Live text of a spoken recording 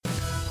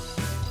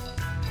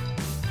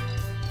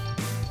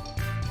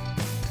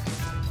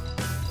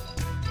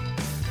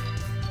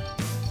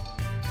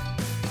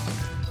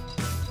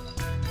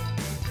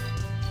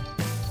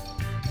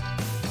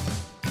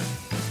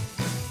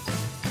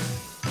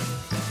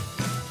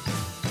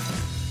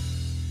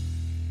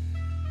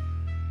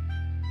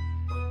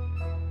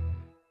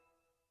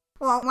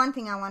Well, one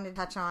thing I wanted to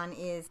touch on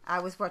is I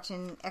was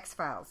watching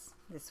X-Files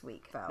this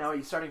week. Now, are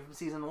you starting from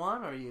season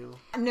 1, or are you...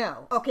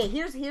 No. Okay,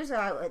 here's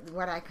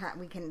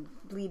we can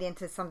lead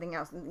into something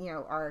else,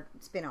 our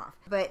spin-off.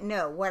 But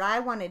no, what I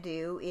want to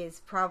do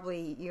is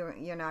probably,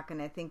 you're not going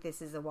to think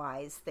this is a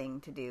wise thing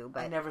to do.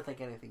 But I never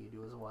think anything you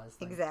do is a wise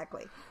thing.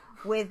 Exactly.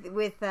 With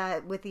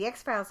the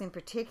X-Files in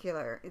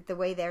particular, the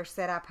way they're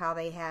set up, how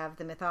they have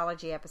the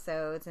mythology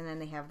episodes and then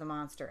they have the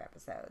monster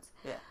episodes.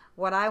 Yeah.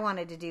 What I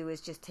wanted to do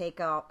is just take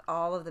out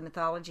all of the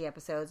mythology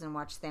episodes and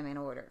watch them in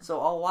order. So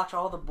I'll watch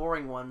all the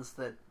boring ones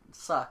that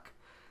suck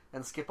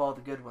and skip all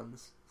the good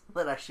ones.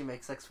 That actually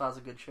makes X-Files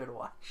a good show to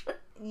watch.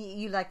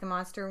 You like the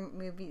monster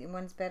movie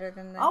ones better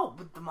than the... Oh,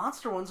 but the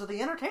monster ones are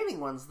the entertaining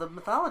ones. The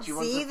mythology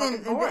ones are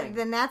fucking boring.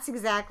 Then that's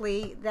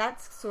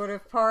sort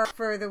of par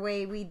for the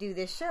way we do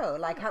this show.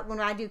 Like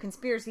when I do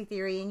conspiracy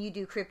theory and you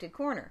do cryptid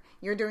corner.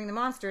 You're doing the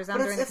monsters, I'm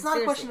doing the conspiracy. It's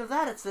not a question of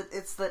that.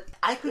 It's that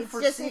I could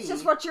foresee... It's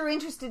just what you're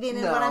interested in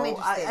and what I'm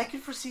interested in. I could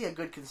foresee a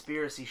good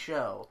conspiracy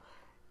show.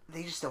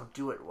 They just don't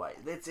do it right.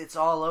 It's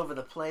all over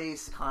the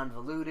place,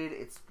 convoluted.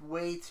 It's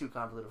way too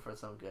convoluted for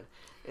its own good.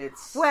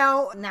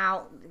 Well,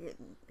 now,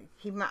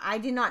 I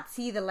did not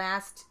see the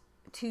last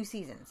 2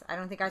 seasons. I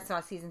don't think I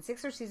saw season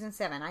 6 or season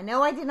 7. I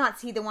know I did not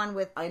see the one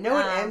with I know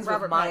it ends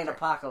Robert with Mayan Patrick.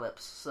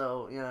 apocalypse,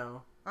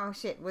 so, Oh,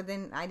 shit. Well,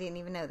 then I didn't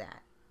even know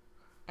that.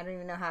 I don't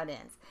even know how it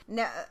ends.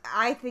 No,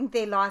 I think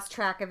they lost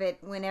track of it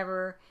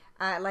whenever...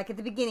 like at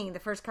the beginning, the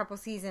first couple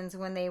seasons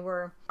when they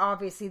were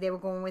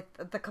going with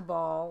the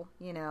Cabal,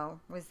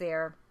 was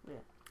there. Yeah.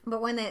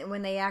 But when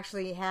they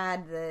actually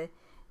had the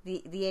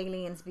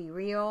aliens be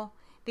real,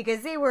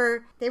 because they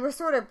were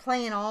sort of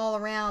playing all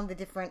around the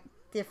different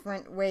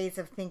ways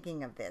of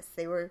thinking of this.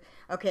 They were,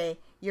 okay,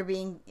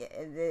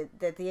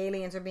 that the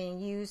aliens are being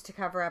used to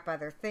cover up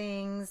other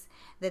things,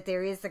 that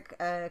there is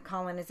a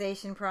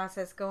colonization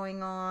process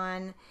going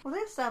on. Well, they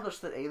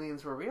established that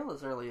aliens were real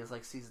as early as,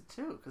 season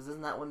 2, because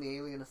isn't that when the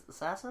alien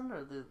assassin,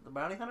 or the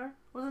bounty hunter,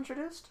 was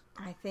introduced?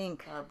 I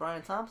think.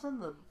 Brian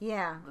Thompson?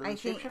 I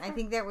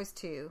think that was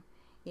 2.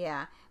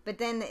 Yeah. But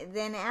then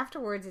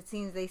afterwards, it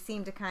seems they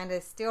seem to kind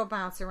of still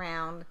bounce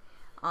around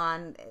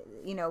on,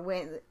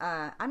 when,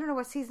 I don't know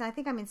what season, I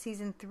think I'm in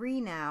season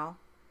 3 now,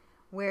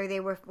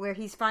 where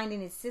he's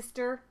finding his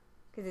sister,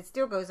 because it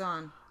still goes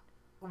on.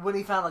 When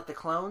he found, the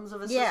clones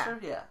of his sister?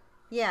 Yeah.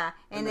 Yeah,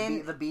 and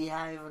then the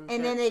beehive and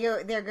shit. Then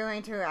they're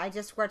going to, I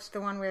just watched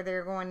the one where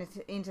they're going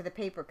into the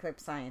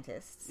paperclip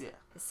scientists. Yeah.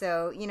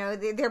 So,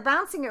 they're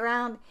bouncing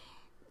around.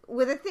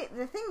 Well, the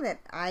thing that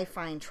I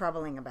find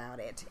troubling about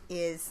it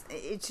is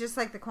it's just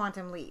like the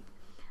Quantum Leap.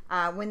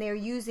 When they're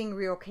using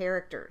real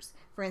characters.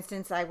 For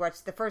instance,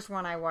 the first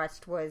one I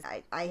watched was,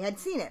 I had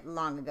seen it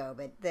long ago,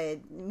 but the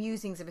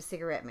Musings of a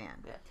Cigarette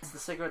Man. Yeah. It's the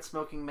cigarette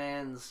smoking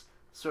man's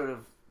sort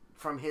of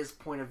from his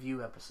point of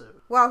view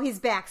episode. Well, his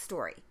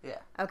backstory. Yeah.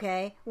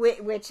 Okay?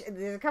 Which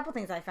there's a couple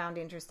things I found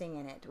interesting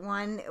in it.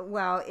 One,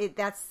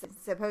 that's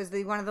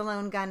supposedly one of the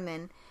lone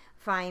gunmen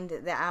find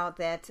out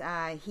that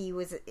he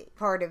was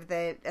part of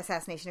the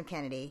assassination of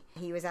Kennedy.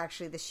 He was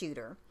actually the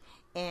shooter.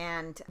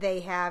 And they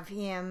have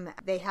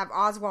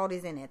Oswald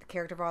is in it. The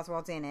character of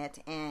Oswald's in it,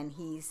 and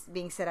he's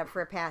being set up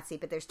for a patsy.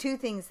 But there's 2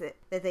 things that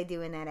they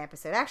do in that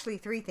episode. Actually,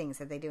 3 things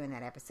that they do in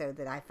that episode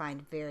that I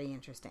find very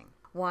interesting.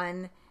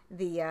 One,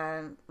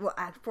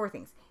 4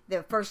 things.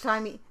 The first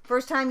time you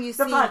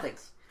see... The 5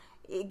 things.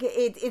 Maybe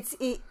it's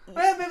a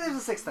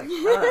 6th thing.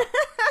 I don't know.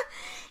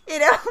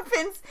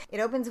 It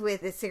opens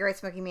with the cigarette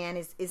smoking man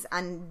is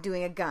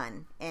undoing a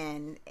gun,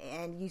 and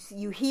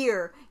you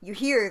hear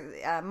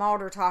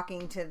Mulder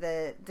talking to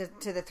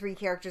the 3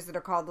 characters that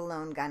are called the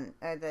lone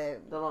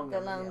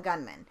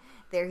gunmen.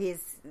 They're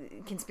his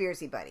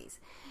conspiracy buddies,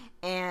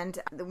 and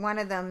one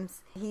of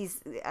them's he's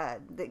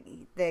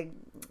the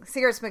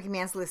cigarette smoking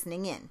man's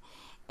listening in.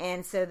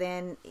 And so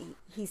then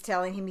he's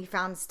telling him he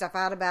found stuff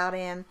out about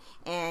him,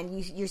 and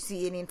you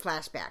see it in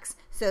flashbacks.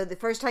 So the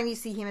first time you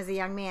see him as a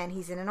young man,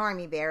 he's in an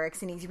army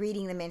barracks, and he's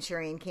reading The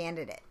Manchurian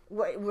Candidate.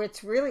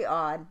 What's really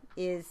odd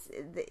is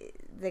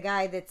the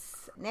guy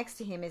that's next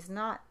to him is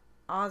not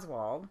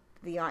Oswald,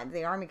 the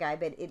army guy,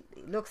 but it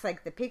looks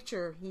like the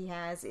picture he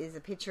has is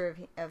a picture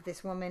of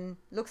this woman,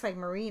 looks like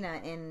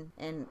Marina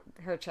and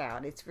her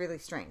child. It's really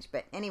strange.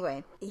 But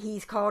anyway,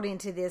 he's called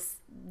into this,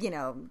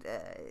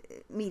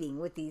 meeting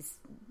with these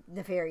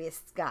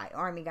nefarious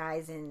army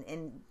guys,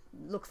 and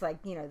looks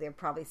like, they're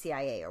probably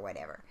CIA or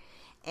whatever.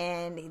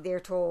 And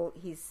they're told,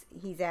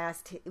 he's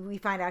asked, we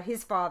find out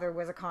his father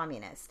was a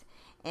communist.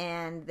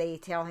 And they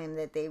tell him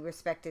that they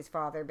respect his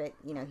father, but,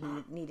 he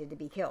needed to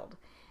be killed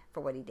for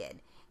what he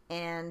did.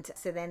 And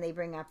so then they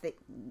bring up that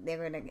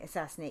they're going to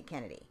assassinate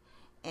Kennedy,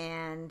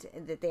 and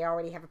that they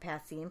already have a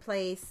patsy in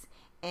place.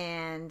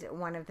 And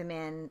one of the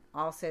men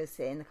also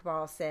in the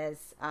Cabal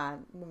says,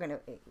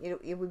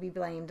 it would be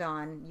blamed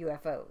on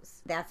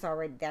UFOs. That's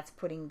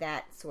putting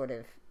that sort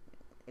of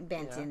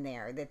bent in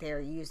there, that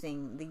they're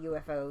using the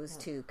UFOs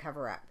to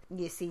cover up.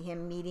 You see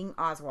him meeting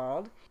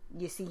Oswald.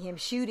 You see him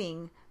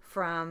shooting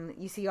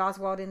you see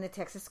Oswald in the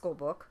Texas School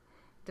Book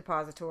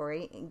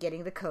Depository,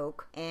 getting the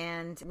coke,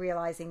 and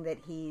realizing that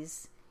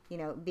he's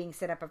being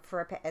set up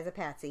as a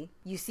patsy.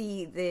 You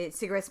see the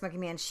cigarette smoking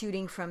man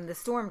shooting from the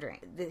storm drain.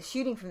 The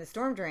shooting from the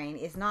storm drain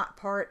is not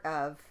part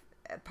of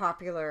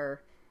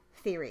popular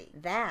theory.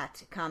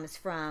 That comes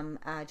from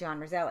John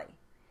Roselli.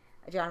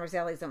 John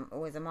Roselli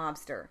was a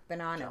mobster.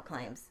 Bonanno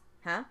claims.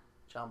 Huh?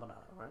 John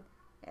Bonanno,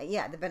 right?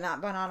 Yeah, the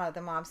Bonanno, the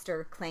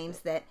mobster, claims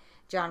that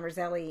John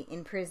Roselli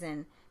in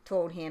prison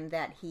told him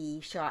that he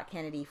shot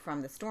Kennedy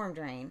from the storm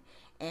drain,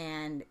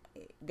 and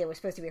there was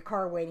supposed to be a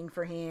car waiting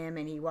for him,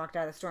 and he walked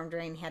out of the storm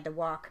drain. He had to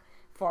walk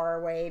far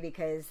away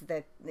because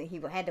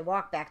he had to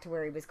walk back to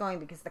where he was going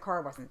because the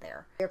car wasn't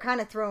there. They're kind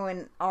of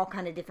throwing all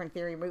kind of different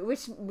theory,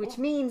 which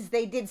means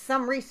they did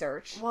some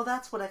research. Well,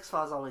 that's what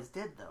X-Files always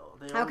did, though.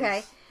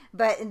 Okay.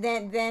 But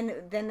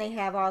then they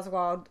have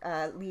Oswald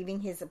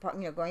leaving his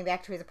apartment, going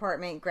back to his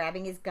apartment,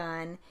 grabbing his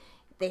gun.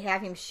 They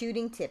have him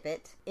shooting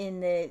Tippett. In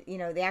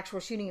the actual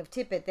shooting of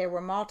Tippett, there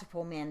were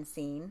multiple men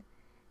seen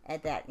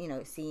at that,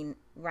 scene,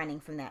 running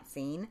from that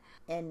scene.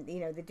 And,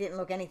 they didn't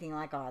look anything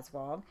like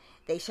Oswald.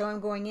 They show him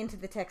going into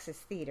the Texas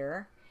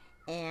Theater,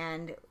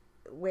 and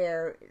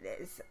where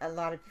a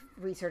lot of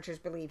researchers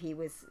believe he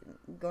was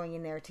going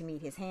in there to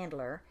meet his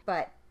handler.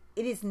 But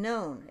it is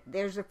known.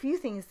 There's a few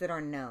things that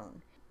are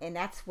known. And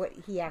that's what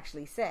he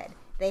actually said.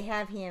 They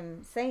have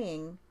him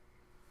saying,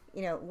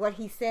 what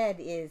he said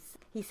is,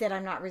 he said,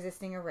 "I'm not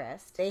resisting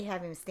arrest." They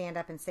have him stand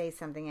up and say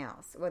something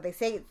else. Well, he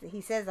says, I think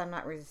he says, "I'm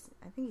not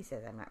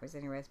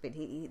resisting arrest," but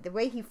the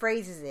way he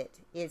phrases it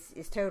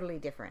is totally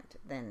different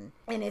than,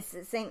 and it's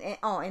the same.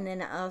 Oh, and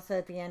then also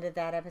at the end of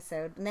that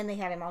episode, and then they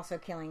have him also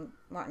killing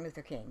Martin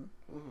Luther King.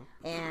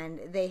 Mm-hmm.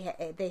 And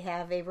they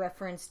have a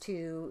reference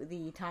to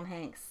the Tom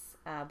Hanks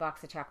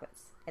box of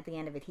chocolates. At the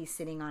end of it, he's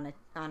sitting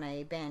on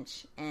a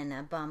bench, and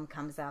a bum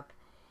comes up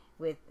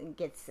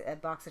gets a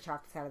box of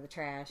chocolates out of the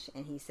trash,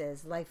 and he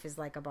says, "Life is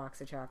like a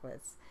box of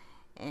chocolates."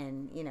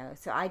 And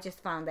so I just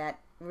found that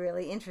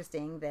really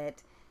interesting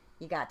that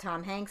you got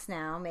Tom Hanks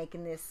now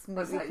making this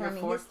movie,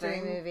 plumbing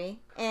history movie.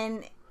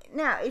 And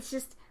now it's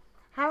just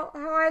how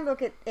I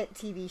look at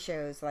TV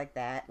shows like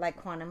that, like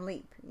Quantum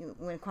Leap.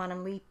 When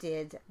Quantum Leap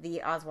did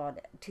the Oswald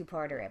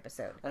 2-parter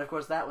episode, and of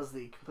course that was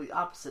the complete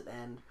opposite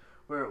end,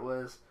 where it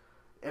was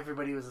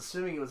everybody was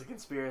assuming it was a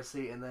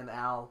conspiracy, and then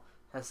Al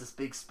has this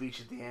big speech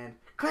at the end.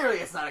 Clearly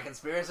it's not a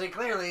conspiracy.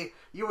 Clearly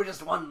you were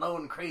just one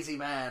lone crazy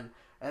man.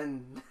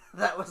 And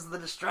that was the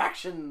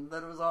distraction.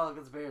 That it was all a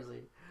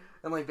conspiracy.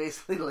 And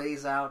basically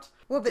lays out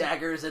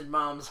daggers in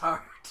Mom's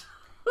heart.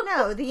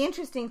 No, the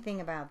interesting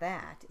thing about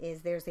that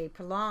is there's a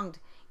prolonged,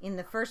 in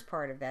the first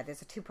part of that,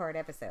 there's a 2-part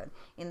episode.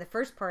 In the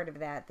first part of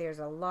that, there's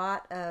a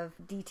lot of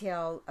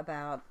detail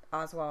about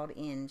Oswald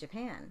in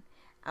Japan.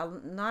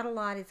 Not a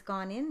lot has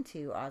gone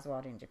into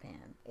Oswald in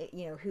Japan.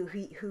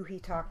 Who he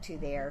talked to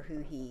there, who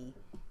he,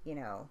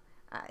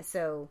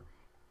 so,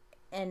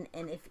 and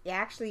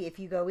if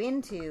you go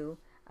into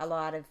a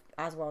lot of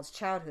Oswald's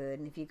childhood,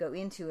 and if you go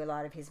into a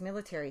lot of his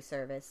military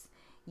service,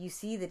 you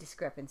see the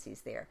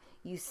discrepancies there.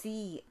 You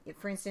see,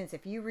 for instance,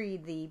 if you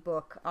read the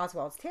book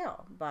Oswald's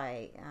Tale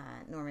by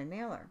Norman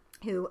Mailer,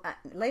 who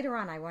later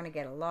on I want to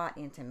get a lot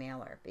into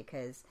Mailer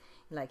because,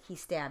 he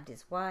stabbed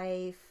his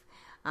wife.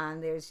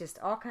 There's just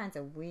all kinds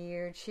of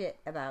weird shit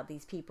about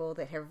these people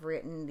that have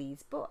written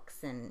these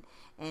books and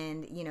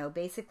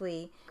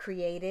basically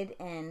created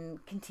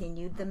and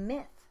continued the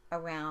myth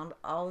around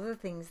all of the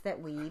things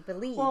that we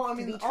believe to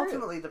be true.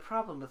 Ultimately, the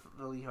problem with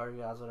the Lee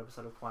Harvey Oswald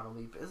episode of Quantum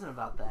Leap isn't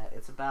about that.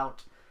 It's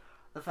about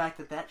the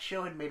fact that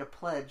show had made a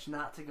pledge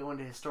not to go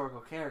into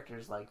historical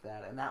characters like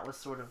that, and that was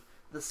sort of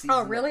the season.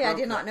 Oh, really? I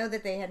did not know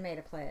that they had made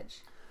a pledge.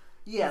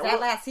 Yeah. That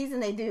last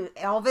season, they do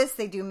Elvis,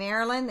 they do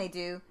Marilyn, they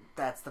do...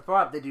 That's the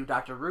problem. They do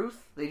Dr.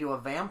 Ruth. They do a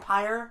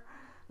vampire.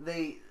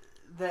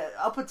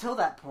 Up until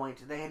that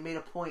point, they had made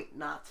a point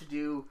not to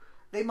do...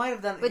 They might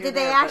have done it. But did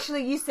they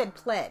actually... You said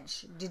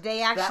pledge. Did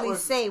they actually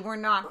say, we're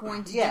not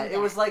going to do that? Yeah, it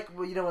was like,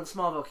 when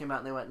Smallville came out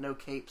and they went, no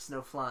capes,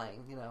 no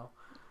flying,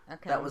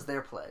 Okay. That was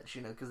their pledge,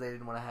 because they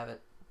didn't want to have it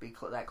be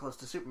that close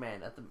to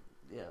Superman.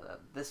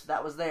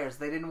 That was theirs.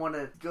 They didn't want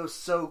to go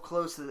so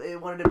close. They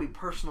wanted to be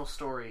personal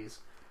stories,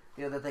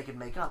 that they could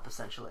make up,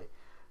 essentially.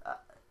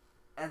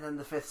 And then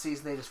the 5th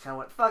season, they just kind of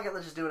went, fuck it,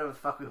 let's just do whatever the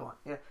fuck we want.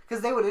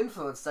 Because they would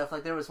influence stuff.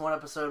 Like, there was one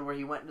episode where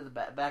he went into the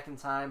back in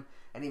time,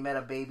 and he met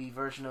a baby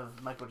version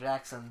of Michael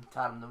Jackson,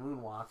 taught him the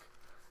moonwalk.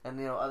 And,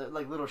 other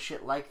little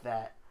shit like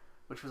that,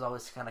 which was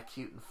always kind of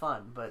cute and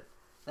fun. But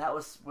that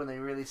was when they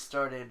really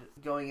started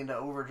going into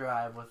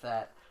overdrive with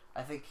that.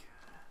 I think,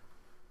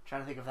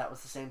 trying to think if that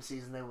was the same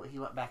season he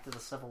went back to the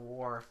Civil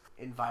War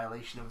in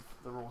violation of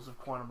the rules of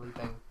quantum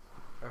leaping.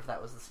 Or if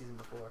that was the season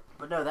before.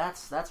 But no,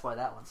 that's why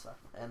that one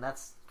sucked. And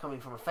that's coming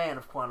from a fan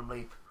of Quantum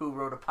Leap who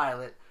wrote a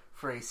pilot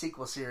for a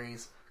sequel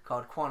series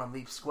called Quantum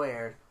Leap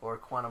Squared, or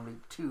Quantum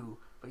Leap 2,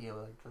 but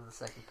the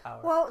second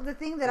power. Well, the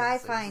thing that I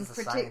find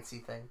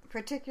sciencey thing.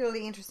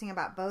 Particularly interesting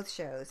about both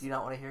shows... Do you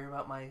not want to hear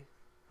about my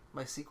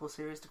sequel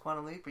series to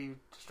Quantum Leap? Are you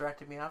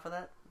distracting me off of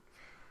that?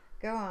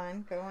 Go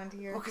on to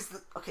hear... Well,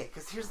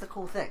 because here's the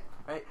cool thing,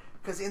 right?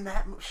 Because in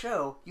that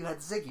show, you had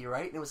Ziggy,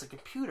 right? And it was a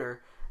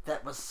computer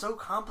that was so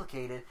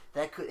complicated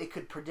that it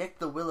could predict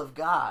the will of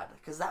God,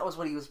 because that was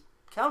what he was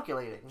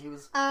calculating. He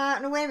was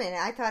no, wait a minute.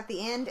 I thought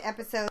the end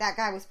episode, that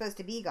guy was supposed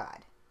to be God.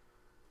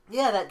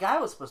 Yeah, that guy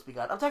was supposed to be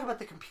God. I'm talking about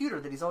the computer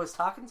that he's always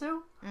talking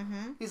to.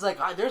 Mm-hmm. He's like,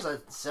 there's a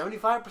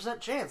 75%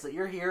 chance that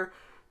you're here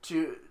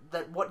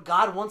that what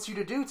God wants you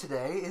to do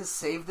today is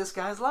save this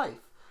guy's life.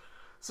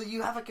 So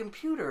you have a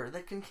computer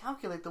that can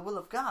calculate the will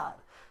of God.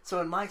 So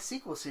in my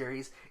sequel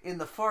series, in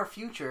the far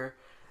future,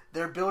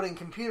 they're building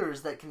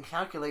computers that can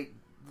calculate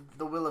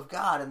the will of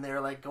God, and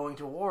they're like going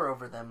to war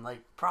over them,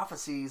 like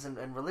prophecies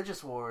and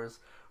religious wars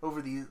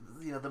over the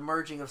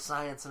merging of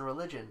science and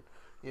religion.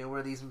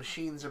 Where these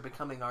machines are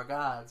becoming our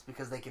gods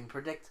because they can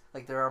predict,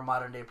 like they're our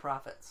modern day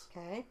prophets.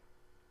 Okay.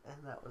 And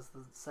that was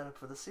the setup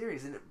for the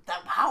series. And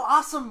how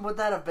awesome would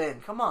that have been?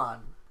 Come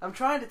on. I'm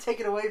trying to take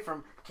it away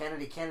from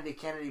Kennedy,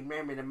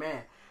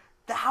 man.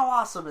 How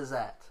awesome is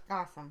that?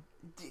 Awesome.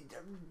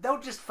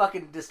 Don't just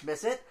fucking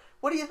dismiss it.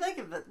 What do you think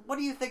of that? What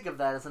do you think of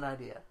that as an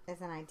idea?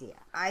 As an idea.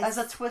 As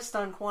a twist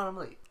on Quantum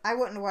Leap. I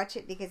wouldn't watch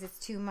it because it's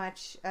too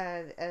much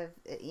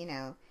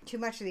too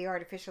much of the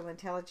artificial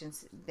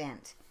intelligence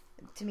bent.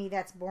 To me,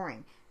 that's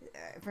boring.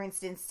 For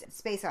instance,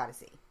 Space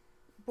Odyssey.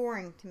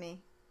 Boring to me.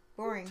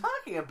 Boring. What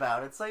are you talking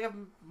about? It's like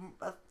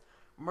a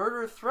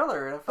murder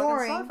thriller in a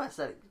fucking sci-fi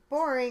setting.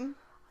 Boring.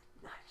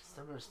 I just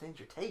don't understand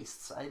your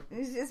tastes.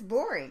 It's just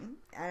boring.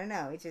 I don't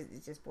know. It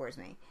just bores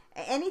me.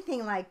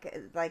 Anything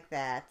like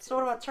that. So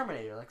what about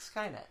Terminator, like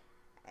Skynet?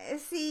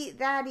 See,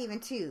 that even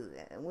too.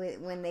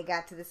 When they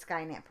got to the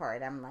Skynet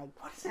part, I'm like,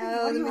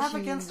 what do you have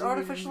against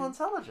artificial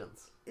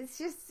intelligence? It's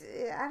just,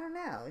 I don't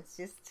know. It's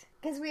just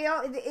because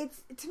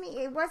to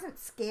me, it wasn't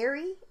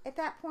scary at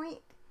that point.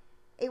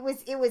 It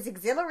was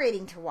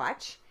exhilarating to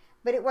watch,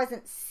 but it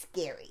wasn't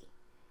scary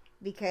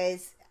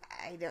because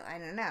I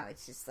don't know.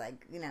 It's just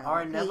like,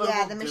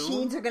 the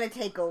machines are going to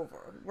take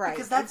over, right?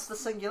 Because that's the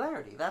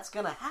singularity. That's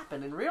going to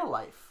happen in real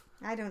life.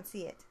 I don't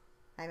see it.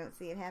 I don't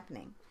see it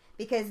happening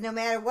because no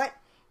matter what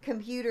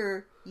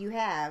computer you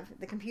have,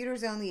 the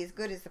computer's only as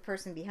good as the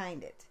person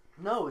behind it.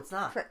 No, it's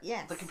not.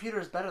 Yes, the computer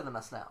is better than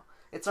us now.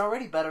 It's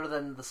already better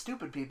than the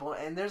stupid people,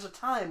 and there's a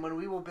time when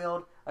we will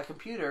build a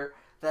computer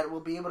that will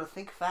be able to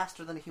think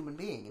faster than a human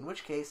being, in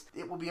which case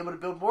it will be able to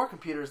build more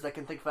computers that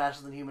can think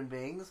faster than human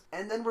beings,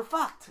 and then we're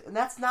fucked. And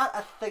that's not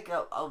a thing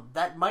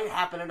that might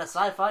happen in a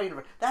sci-fi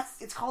universe.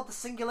 It's called the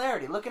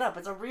singularity. Look it up.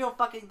 It's a real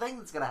fucking thing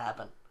that's going to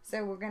happen.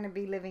 So we're going to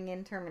be living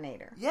in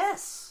Terminator.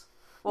 Yes!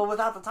 Well,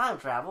 without the time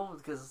travel,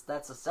 because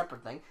that's a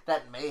separate thing.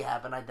 That may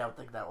happen. I don't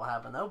think that will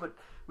happen, though. But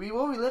we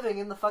will be living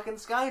in the fucking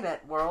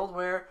Skynet world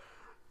where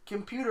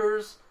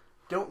computers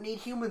don't need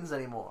humans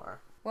anymore.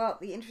 Well,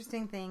 the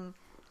interesting thing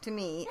to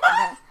me...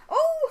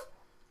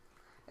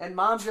 And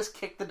Mom just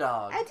kicked the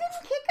dog. I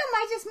didn't kick him.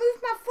 I just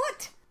moved my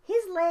foot.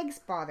 His legs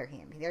bother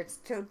him. They're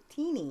so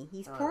teeny.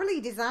 He's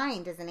poorly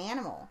designed as an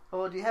animal.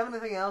 Well, do you have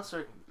anything else,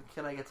 or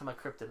can I get to my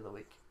cryptid of the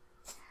week?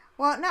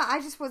 Well, no, I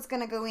just was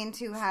going to go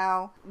into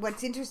how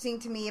what's interesting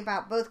to me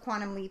about both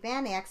Quantum Leap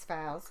and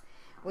X-Files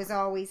was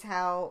always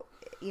how,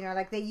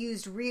 they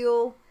used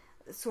real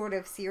sort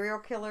of serial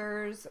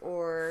killers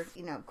or,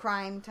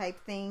 crime type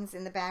things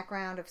in the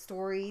background of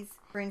stories.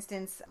 For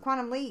instance,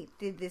 Quantum Leap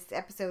did this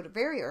episode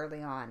very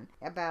early on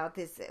about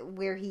this,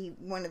 where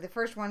one of the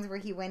first ones where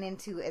he went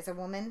into as a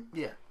woman.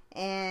 Yeah.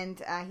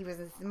 And he was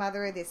his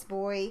mother of this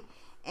boy,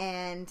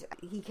 and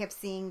he kept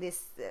seeing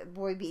this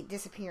boy be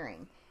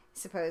disappearing,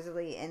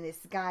 supposedly, and this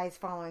guy's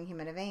following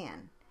him in a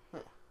van.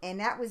 And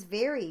that was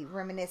very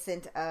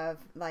reminiscent of,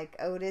 like,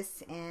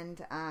 Otis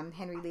and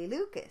Henry Lee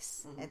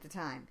Lucas at the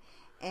time.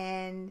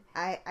 And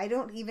I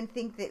don't even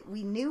think that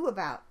we knew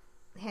about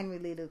Henry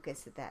Lee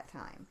Lucas at that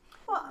time.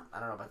 Well, I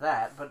don't know about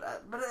that,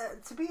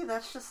 but to me,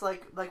 that's just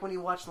like when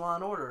you watch Law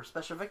 & Order,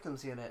 Special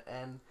Victims Unit,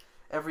 and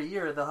every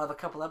year they'll have a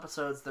couple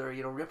episodes that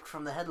are, ripped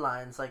from the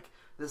headlines. Like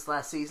this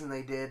last season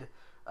they did,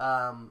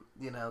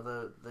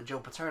 the Joe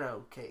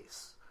Paterno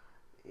case.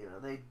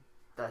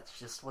 That's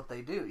just what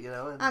they do,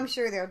 And I'm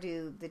sure they'll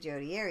do the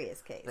Jodi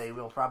Arias case. They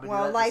will probably do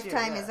that this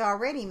Lifetime year, is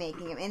already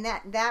making them.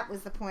 And that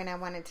was the point I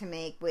wanted to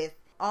make with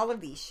all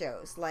of these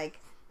shows. Like,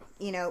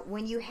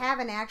 when you have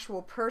an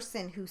actual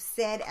person who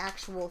said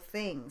actual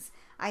things,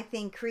 I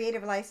think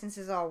creative license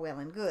is all well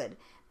and good.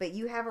 But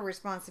you have a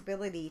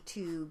responsibility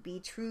to be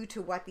true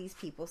to what these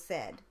people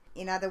said.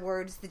 In other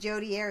words, the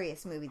Jodi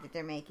Arias movie that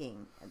they're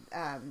making,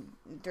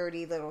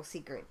 Dirty Little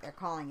Secret, they're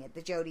calling it,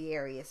 the Jodi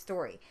Arias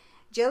story.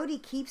 Jodi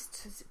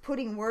keeps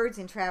putting words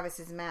in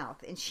Travis's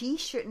mouth, and she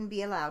shouldn't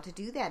be allowed to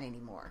do that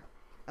anymore.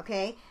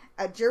 Okay?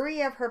 A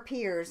jury of her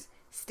peers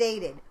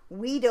stated,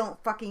 "We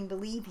don't fucking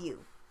believe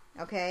you."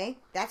 Okay?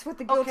 That's what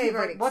the guilty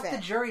verdict but what said.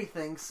 the jury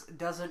thinks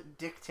doesn't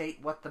dictate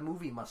what the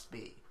movie must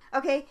be.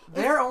 Okay?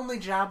 Their only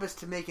job is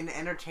to make an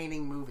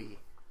entertaining movie.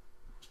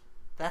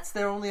 That's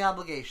their only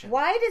obligation.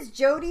 Why does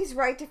Jodi's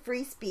right to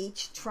free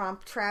speech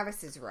trump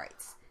Travis's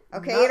rights?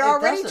 Okay, No, it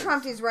already doesn't.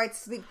 trumped his right to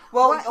sleep.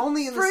 Well, What-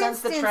 only in the for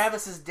sense that instance-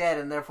 Travis is dead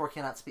and therefore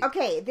cannot speak.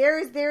 Okay,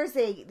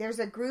 there's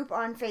a group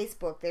on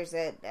Facebook. There's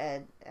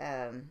a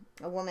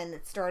woman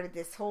that started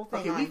this whole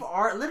thing. Okay, we've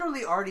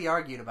literally already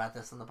argued about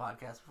this on the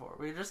podcast before.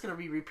 We're just going to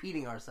be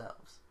repeating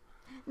ourselves.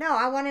 No,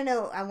 I want to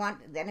know. I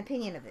want an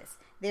opinion of this.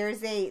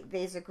 There's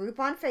a group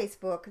on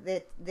Facebook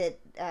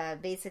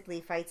that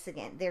basically fights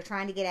again. They're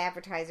trying to get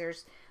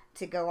advertisers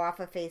to go off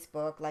of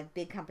Facebook, like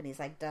big companies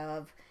like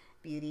Dove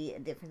Beauty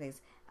and different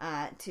things,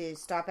 to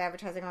stop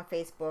advertising on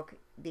Facebook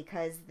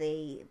because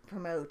they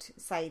promote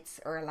sites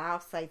or allow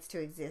sites to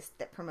exist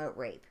that promote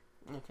rape.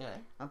 Okay.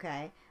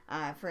 Okay.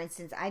 For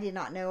instance, I did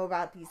not know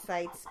about these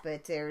sites,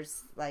 but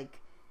there's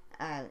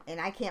and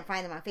I can't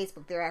find them on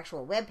Facebook. They're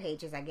actual web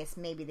pages. I guess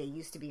maybe they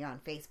used to be on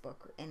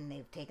Facebook and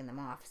they've taken them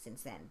off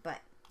since then. But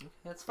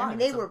that's fine. I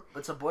mean,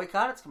 it's a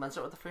boycott. It's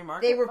commensurate with the free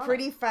market. They were Fine.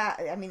 pretty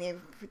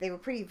they were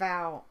pretty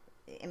foul.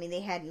 I mean,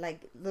 they had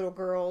like little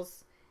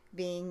girls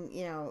being,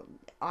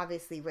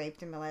 obviously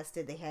raped and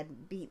molested. They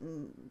had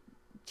beaten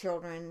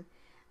children.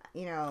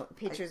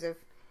 Pictures of.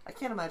 I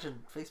can't imagine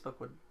Facebook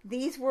would.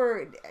 These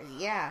were,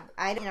 yeah.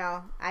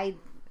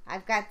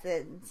 I've got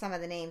some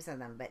of the names of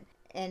them, but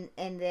and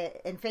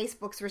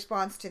Facebook's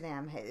response to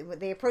them,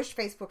 they approached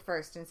Facebook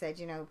first and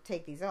said,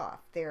 take these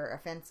off. They're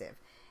offensive,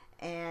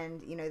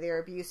 and they're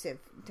abusive.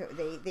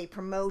 They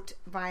promote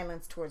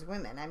violence towards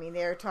women. I mean,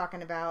 they're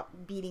talking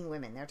about beating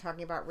women. They're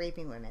talking about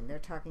raping women. They're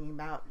talking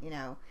about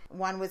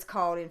one was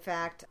called, in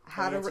fact,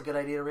 It's a good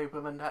idea to rape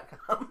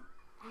women.com.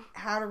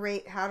 How to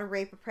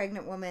rape a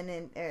pregnant woman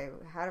and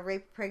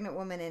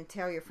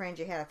tell your friends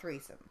you had a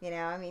threesome.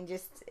 I mean,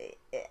 just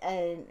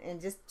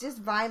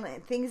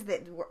violent things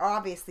that were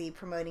obviously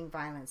promoting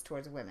violence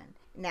towards women.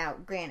 Now,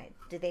 granted,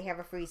 did they have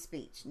a free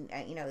speech?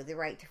 The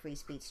right to free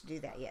speech to do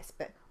that, yes.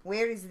 But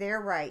where is their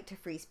right to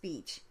free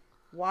speech?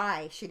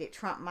 Why should it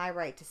trump my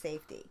right to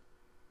safety?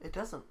 It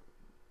doesn't.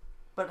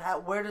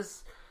 But where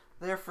does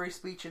their free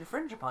speech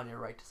infringe upon your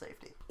right to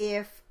safety?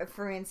 If,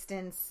 for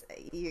instance,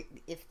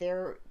 if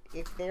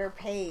their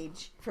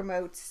page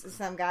promotes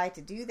some guy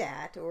to do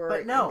that, or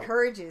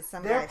encourages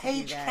some guy to do that, their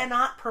page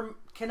cannot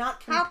compel.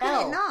 How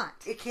can it not?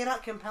 It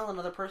cannot compel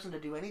another person to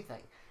do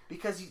anything,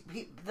 because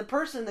the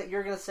person that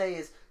you're going to say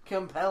is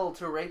compelled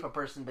to rape a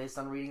person based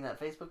on reading that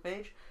Facebook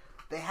page,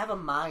 they have a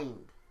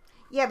mind.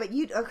 Yeah, but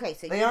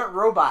they aren't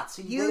robots.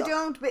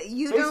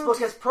 Facebook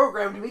has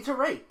programmed me to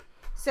rape.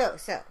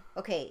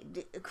 Okay,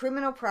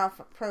 criminal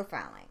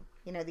profiling.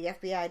 The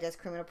FBI does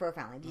criminal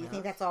profiling. Do you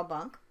think that's all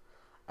bunk?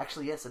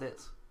 Actually, yes, it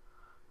is.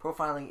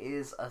 Profiling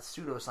is a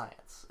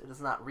pseudoscience. It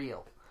is not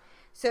real.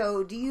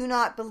 So, do you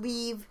not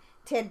believe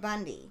Ted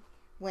Bundy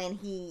when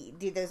he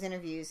did those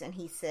interviews and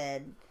he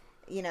said,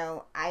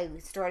 I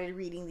started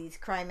reading these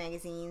crime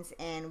magazines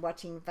and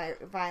watching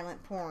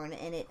violent porn,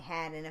 and it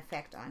had an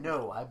effect on me?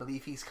 No, I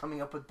believe he's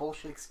coming up with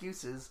bullshit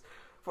excuses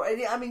for.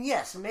 I mean,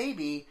 yes,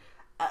 maybe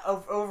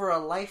over a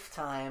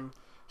lifetime.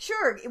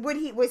 Sure.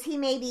 Was he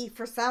maybe,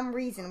 for some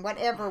reason,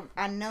 whatever,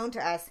 unknown to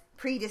us,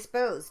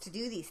 predisposed to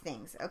do these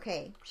things?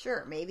 Okay,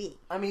 sure, maybe.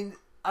 I mean,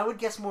 I would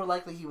guess more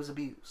likely he was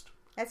abused.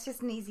 That's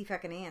just an easy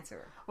fucking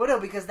answer. Well, no,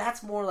 because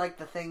that's more like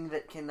the thing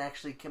that can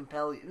actually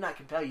not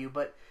compel you,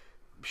 but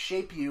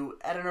shape you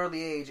at an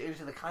early age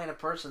into the kind of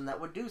person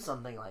that would do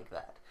something like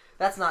that.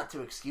 That's not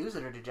to excuse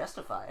it or to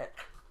justify it,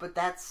 but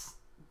that's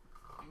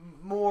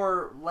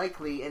more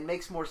likely and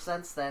makes more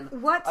sense than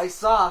I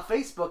saw a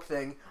Facebook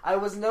thing. I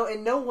was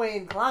in no way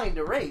inclined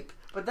to rape,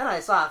 but then I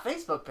saw a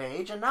Facebook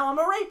page and now I'm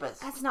a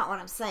rapist. That's not what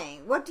I'm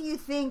saying. What do you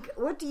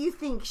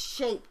think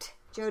shaped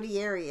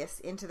Jodi Arias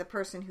into the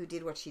person who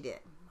did what she did?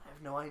 I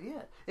have no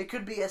idea. It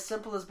could be as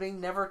simple as being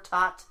never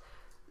taught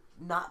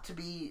not to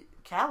be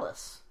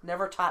callous,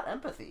 never taught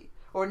empathy,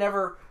 or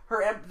never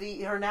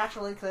her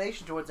natural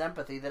inclination towards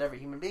empathy that every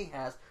human being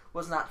has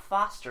was not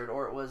fostered,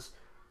 or it was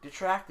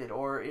detracted,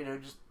 or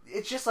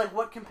it's just like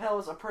what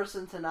compels a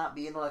person to not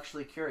be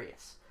intellectually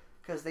curious,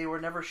 because they were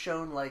never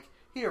shown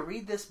here,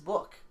 read this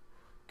book,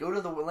 go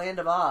to the land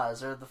of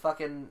Oz or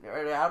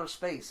or out of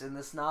space in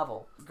this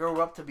novel,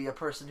 grow up to be a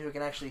person who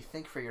can actually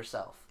think for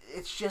yourself.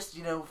 It's just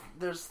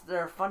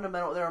there are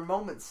formative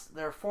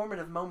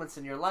moments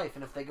in your life,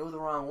 and if they go the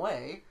wrong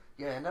way,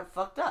 you end up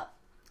fucked up.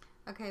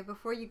 Okay,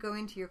 before you go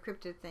into your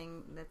cryptid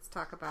thing, let's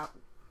talk about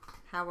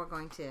how we're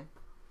going to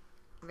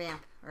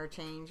vamp or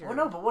change. Well,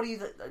 no, but what do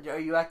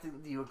you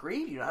acting? Do you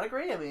agree? Do you not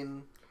agree? I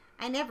mean,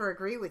 I never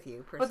agree with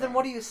you. But then,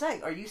 what are you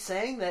saying? Are you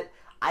saying that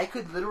I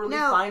could literally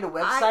find a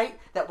website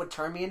that would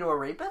turn me into a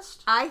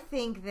rapist? I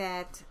think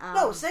that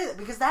no, say that,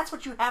 because that's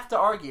what you have to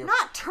argue.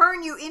 Not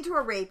turn you into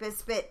a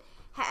rapist, but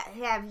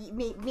have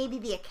maybe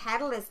be a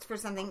catalyst for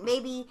something.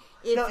 Maybe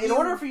in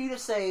order for you to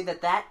say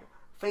that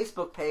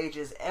Facebook page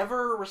is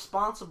ever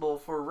responsible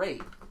for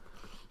rape,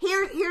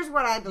 here's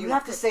what I believe. You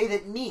have to say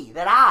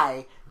that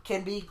I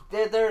can be.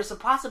 There's a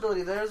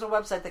possibility. There's a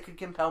website that could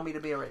compel me to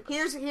be a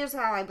rapist. Here's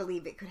how I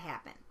believe it could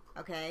happen.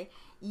 Okay,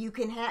 you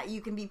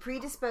can be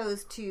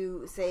predisposed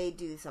to say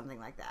do something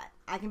like that.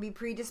 I can be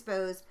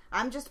predisposed.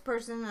 I'm just a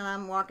person, and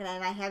I'm walking,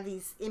 and I have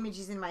these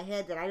images in my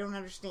head that I don't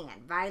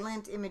understand.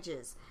 Violent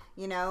images,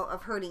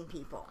 of hurting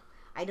people.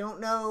 I don't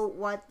know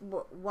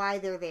why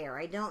they're there.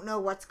 I don't know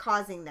what's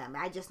causing them.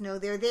 I just know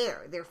they're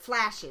there. They're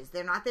flashes.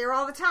 They're not there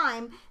all the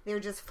time. They're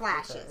just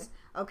flashes.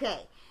 Okay.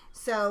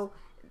 So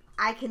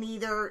I can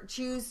either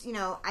choose,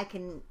 I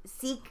can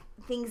seek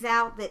things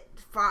out that,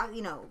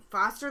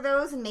 foster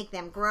those and make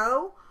them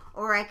grow,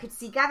 or I could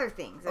seek other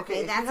things.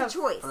 Okay, that's a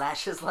choice.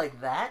 Flashes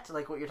like that,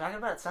 like what you're talking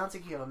about, it sounds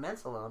like you have a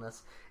mental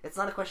illness. It's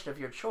not a question of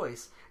your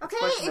choice. Okay,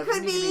 it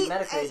could be,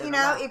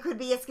 it could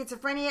be a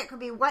schizophrenia, it could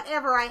be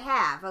whatever I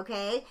have.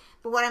 Okay,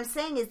 but what I'm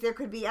saying is there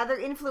could be other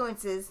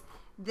influences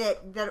that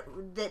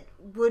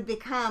would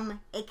become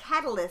a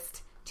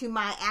catalyst to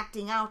my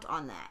acting out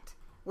on that.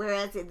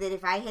 Whereas that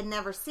if I had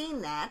never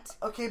seen that,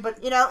 okay,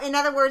 but in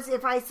other words,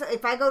 if I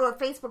go to a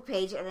Facebook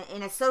page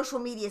in a social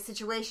media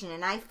situation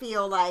and I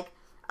feel like,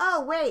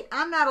 oh wait,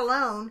 I'm not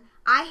alone.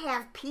 I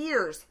have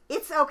peers.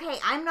 It's okay.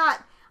 I'm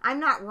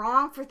not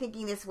wrong for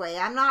thinking this way.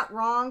 I'm not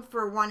wrong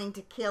for wanting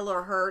to kill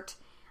or hurt.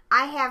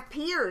 I have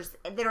peers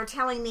that are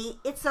telling me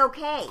it's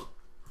okay.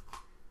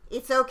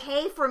 It's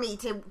okay for me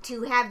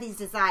to have these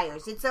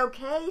desires. It's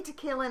okay to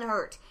kill and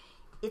hurt.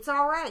 It's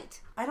all right.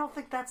 I don't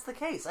think that's the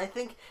case. I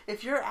think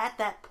if you're at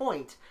that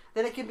point,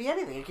 then it can be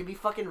anything. It can be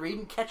fucking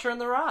reading Catcher in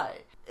the Rye.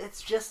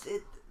 It's just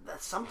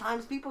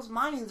sometimes people's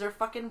minds are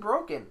fucking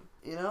broken,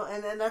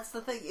 and that's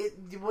the thing.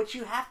 What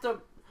you have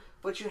to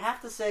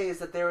say is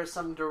that there is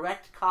some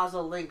direct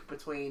causal link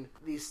between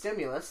the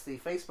stimulus, the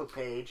Facebook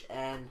page,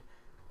 and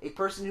a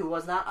person who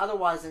was not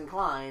otherwise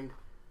inclined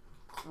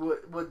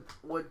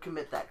would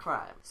commit that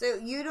crime. So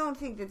you don't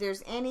think that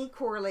there's any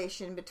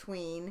correlation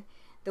between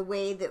the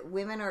way that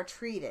women are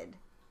treated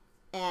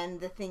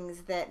and the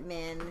things that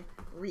men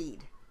read?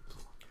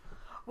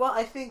 Well,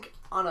 I think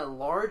on a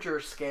larger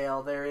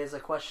scale, there is a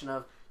question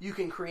of you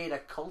can create a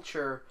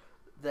culture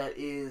that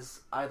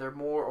is either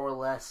more or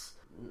less,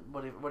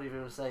 what do you want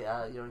to say,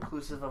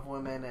 inclusive of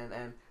women,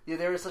 and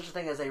there is such a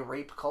thing as a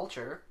rape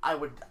culture. I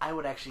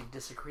would actually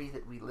disagree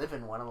that we live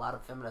in one. A lot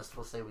of feminists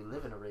will say we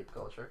live in a rape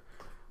culture,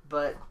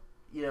 but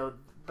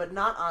but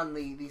not on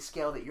the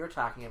scale that you're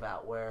talking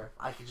about, where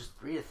I could just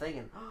read a thing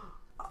and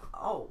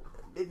oh,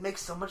 it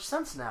makes so much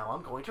sense now.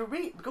 I'm going to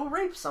go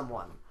rape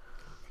someone.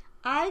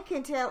 I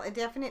can tell a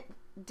definite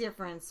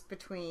difference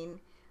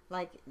between,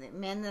 like,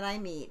 men that I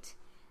meet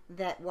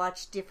that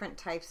watch different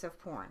types of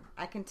porn.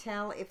 I can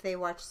tell if they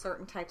watch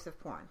certain types of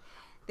porn.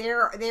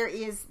 There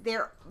is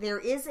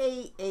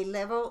a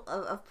level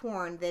of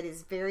porn that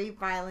is very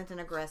violent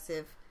and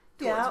aggressive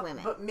towards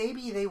women. But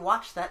maybe they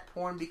watched that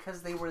porn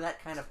because they were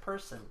that kind of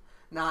person.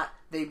 Not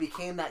they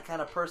became that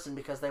kind of person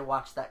because they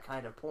watched that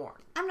kind of porn.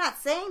 I'm not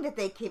saying that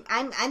they came.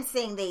 I'm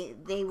saying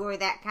they were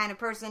that kind of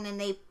person and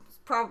they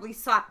probably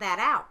sought that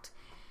out.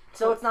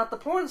 So it's not the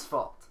porn's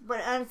fault.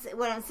 But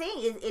what I'm saying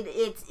is it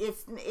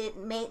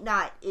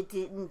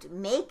didn't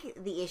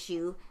make the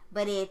issue,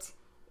 but it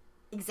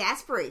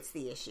exasperates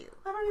the issue.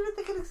 I don't even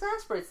think it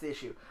exasperates the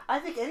issue. I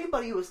think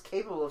anybody who is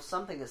capable of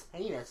something as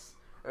heinous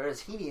or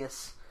as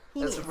heinous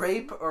as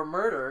rape or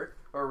murder,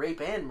 or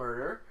rape and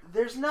murder,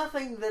 there's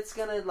nothing that's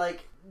gonna,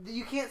 like,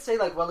 you can't say,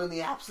 like, well, in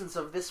the absence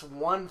of this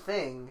one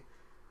thing,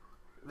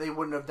 they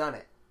wouldn't have done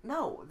it.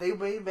 No, they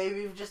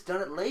maybe have just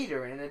done it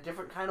later in a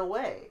different kind of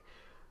way.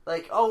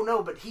 Like, oh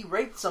no, but he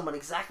raped someone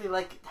exactly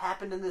like it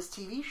happened in this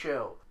TV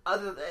show.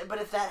 But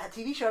if that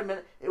TV show had been,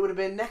 it would have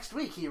been next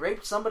week. He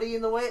raped somebody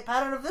in the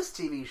pattern of this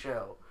TV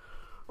show.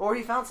 Or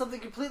he found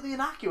something completely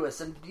innocuous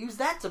and used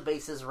that to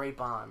base his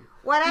rape on.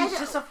 He's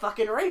just a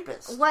fucking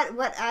rapist.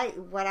 What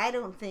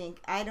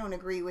I don't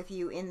agree with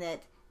you in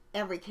that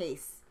every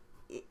case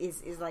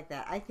is like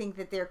that. I think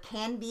that there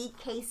can be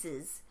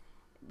cases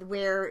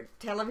where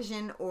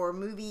television or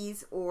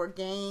movies or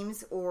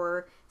games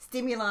or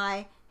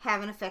stimuli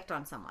have an effect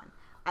on someone.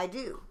 I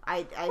do.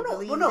 I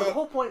believe that. The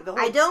whole point.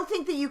 I don't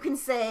think that you can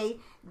say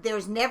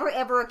there's never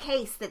ever a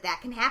case that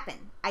can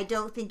happen. I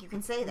don't think you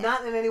can say that.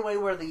 Not in any way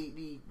where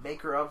the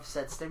maker of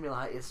said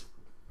stimuli is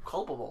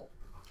culpable.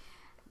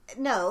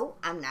 No,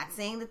 I'm not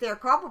saying that they're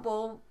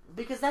culpable.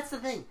 Because that's the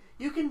thing.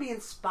 You can be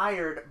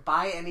inspired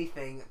by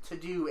anything to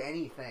do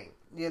anything.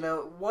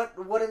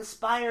 What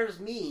inspires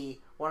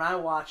me when I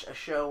watch a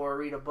show or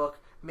read a book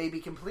may be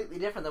completely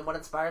different than what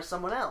inspires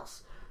someone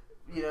else.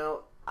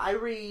 I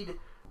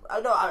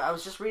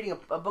was just reading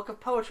a book of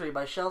poetry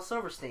by Shel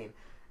Silverstein,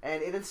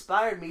 and it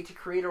inspired me to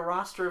create a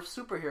roster of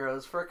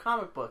superheroes for a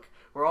comic book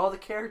where all the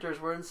characters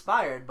were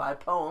inspired by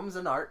poems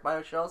and art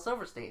by Shel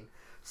Silverstein.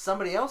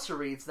 Somebody else who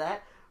reads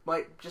that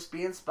might just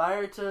be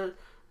inspired to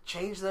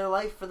change their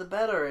life for the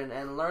better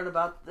and learn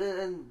about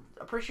and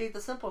appreciate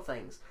the simple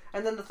things.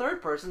 And then the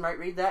third person might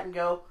read that and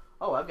go,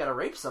 oh, I've got to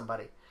rape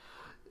somebody.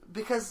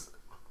 Because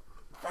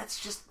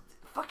that's just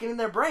fucking in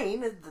their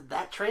brain,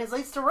 that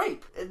translates to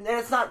rape. And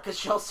it's not because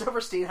Shel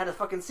Silverstein had a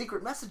fucking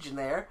secret message in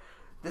there.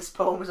 This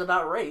poem is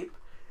about rape.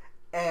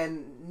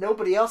 And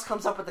nobody else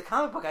comes up with the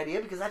comic book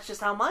idea because that's just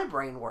how my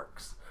brain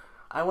works.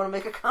 I want to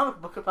make a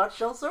comic book about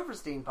Shel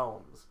Silverstein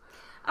poems.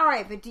 All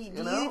right, but do You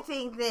you know?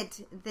 think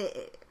that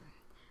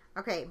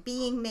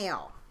being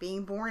male,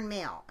 being born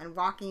male, and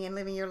walking and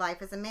living your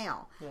life as a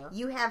male, Yeah.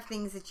 you have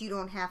things that you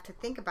don't have to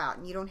think about,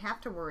 and you don't have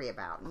to worry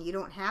about, and you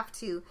don't have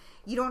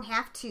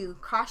to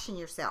caution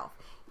yourself,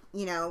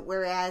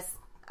 whereas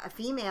a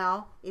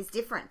female is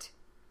different.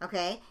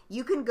 Okay,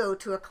 you can go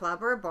to a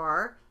club or a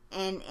bar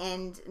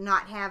and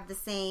not have the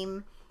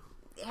same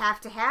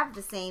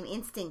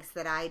instincts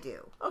that I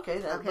do. Okay,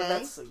 Okay. But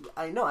that's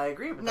I know I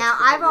agree. But Now,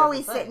 that's I've completely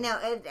always different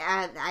said,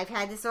 thing. I've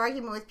had this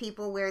argument with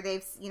people where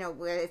they've,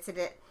 where it's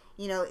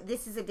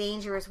this is a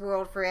dangerous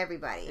world for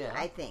everybody, Yeah.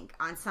 I think,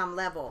 on some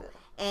level.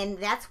 And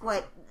that's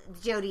what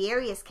Jodi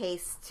Arias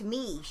case, to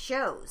me,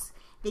 shows.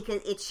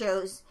 Because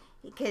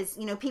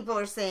people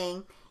are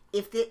saying,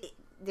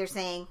 they're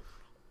saying,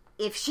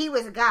 if she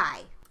was a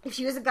guy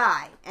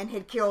and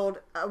had killed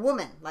a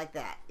woman like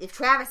that, if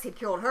Travis had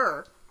killed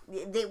her,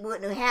 they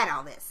wouldn't have had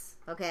all this,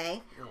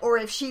 okay? Yeah. Or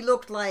if she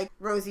looked like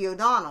Rosie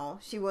O'Donnell,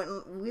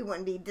 we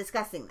wouldn't be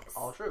discussing this.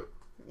 All true.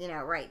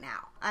 Right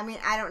now. I mean,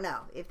 I don't know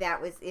if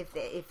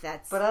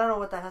that's. But I don't know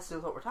what that has to do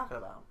with what we're talking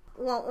about.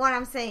 Well, what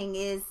I'm saying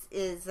is,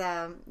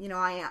 I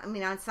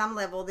mean, on some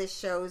level, this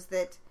shows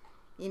that,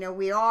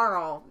 we are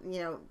all,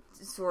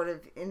 sort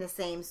of in the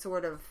same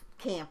sort of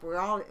camp. We're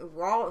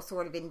all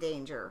sort of in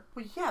danger.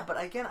 Well, yeah,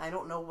 but again, I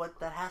don't know what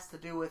that has to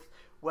do with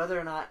whether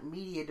or not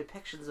media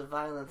depictions of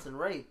violence and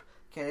rape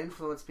can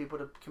influence people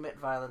to commit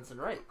violence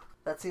and rape.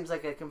 That seems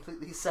like a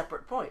completely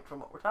separate point from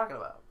what we're talking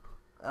about.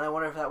 And I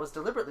wonder if that was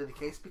deliberately the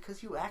case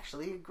because you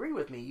actually agree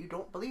with me. You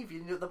don't believe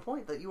you knew the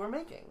point that you were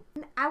making.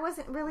 I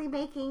wasn't really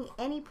making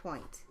any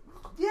point.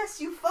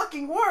 Yes, you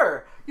fucking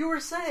were! You were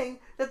saying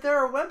that there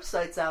are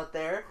websites out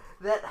there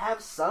that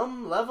have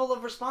some level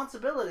of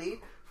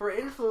responsibility for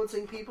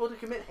influencing people to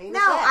commit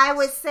heinous acts. No, I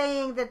was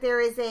saying that there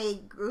was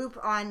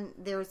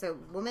a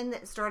woman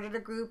that started a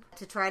group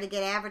to try to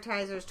get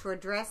advertisers to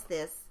address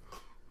this,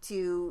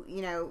 to,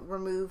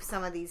 remove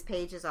some of these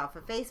pages off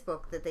of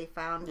Facebook that they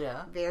found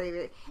very,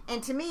 very...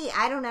 And to me,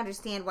 I don't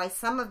understand why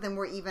some of them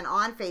were even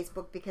on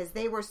Facebook, because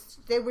they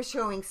were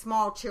showing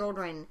small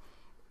children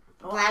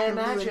black and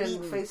blue and imagine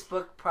eaten.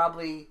 Facebook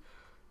probably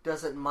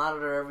doesn't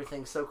monitor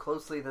everything so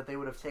closely that they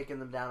would have taken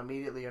them down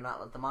immediately or not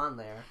let them on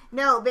there.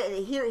 No, but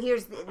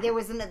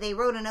they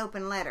wrote an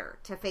open letter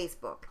to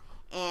Facebook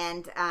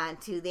and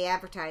to the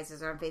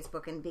advertisers on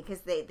Facebook, and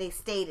because they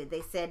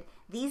said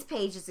these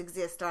pages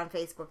exist on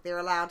Facebook, they're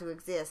allowed to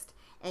exist,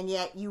 and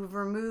yet you've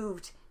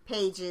removed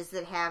pages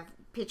that have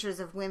pictures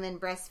of women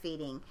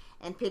breastfeeding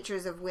and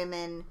pictures of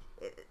women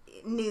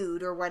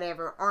nude or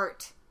whatever,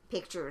 art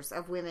pictures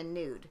of women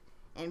nude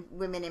and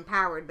women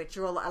empowered, but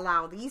you'll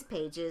allow these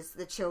pages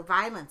that show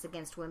violence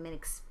against women,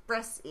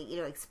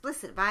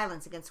 explicit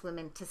violence against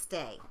women, to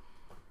stay.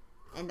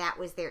 And that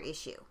was their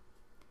issue.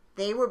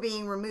 They were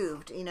being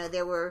removed.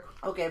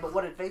 Okay, but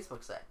what did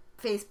Facebook say?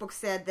 Facebook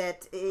said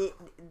that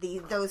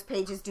those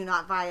pages do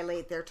not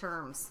violate their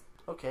terms.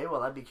 Okay,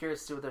 well, I'd be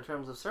curious to see what their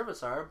terms of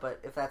service are, but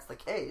if that's the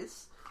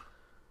case,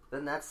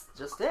 then that's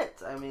just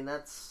it. I mean,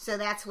 that's... So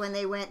that's when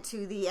they went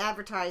to the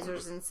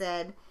advertisers and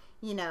said,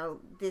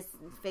 this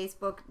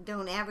Facebook,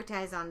 don't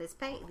advertise on these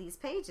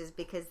pages,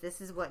 because this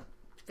is what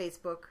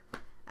Facebook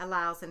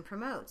allows and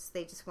promotes.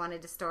 They just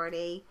wanted to start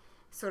a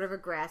sort of a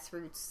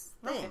grassroots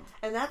thing. Okay.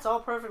 And that's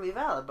all perfectly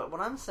valid, but what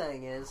I'm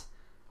saying is,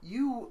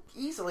 you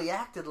easily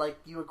acted like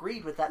you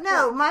agreed with that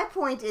No, point. my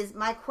point is,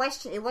 my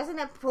question, it wasn't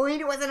a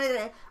point, it wasn't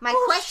my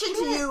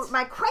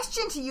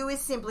question to you is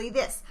simply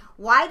this.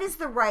 Why does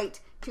the right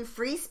to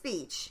free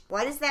speech,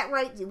 why does that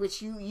right,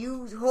 which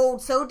you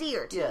hold so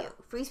dear to you,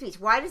 free speech,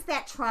 why does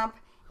that trump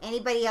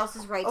anybody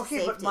else's right to safety?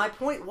 Okay, but my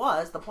point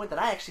was, the point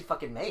that I actually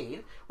fucking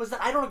made, was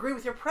that I don't agree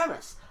with your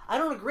premise. I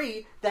don't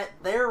agree that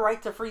their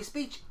right to free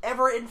speech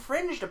ever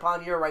infringed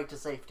upon your right to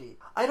safety.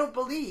 I don't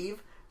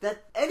believe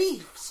that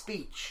any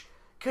speech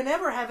can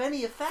ever have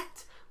any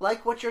effect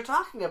like what you're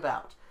talking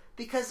about.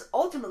 Because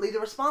ultimately the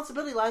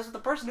responsibility lies with the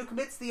person who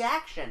commits the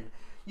action.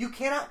 You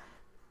cannot...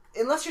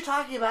 Unless you're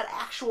talking about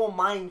actual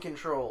mind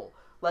control,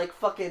 like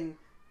fucking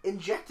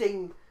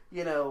injecting,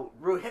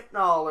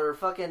 Rohypnol or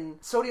fucking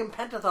sodium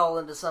pentothal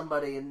into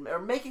somebody or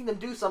making them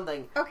do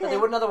something that they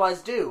wouldn't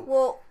otherwise do.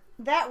 Well,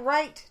 that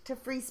right to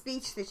free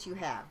speech that you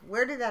have,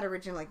 where did that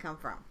originally come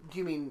from? Do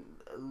you mean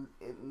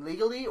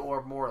legally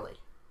or morally?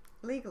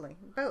 Legally,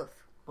 both.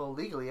 Well,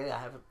 legally, I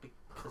have it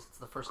because it's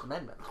the First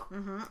Amendment.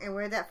 Mm-hmm. And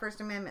where did that First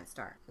Amendment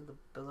start? In the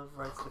Bill of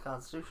Rights of the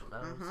Constitution.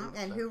 Mm-hmm.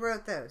 And who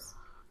wrote those?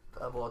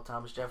 Well,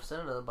 Thomas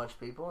Jefferson and a bunch of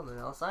people, and then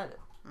they all signed it.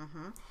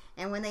 Mm-hmm.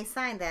 And when they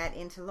signed that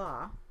into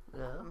law,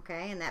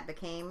 and that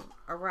became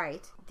a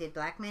right, did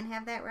black men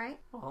have that right?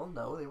 Well,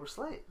 no, they were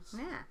slaves.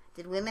 Yeah.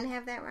 Did women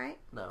have that right?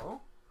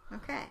 No.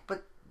 Okay.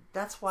 But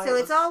that's why... So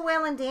it's all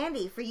well and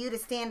dandy for you to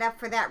stand up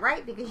for that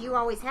right, because you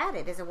always had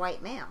it as a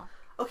white male.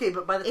 Okay,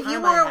 but by the time if you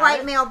were a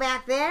white male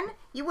back then,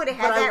 you would have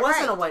had that right. But I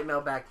wasn't a white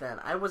male back then.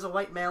 I was a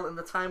white male in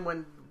the time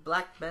when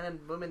black men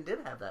and women did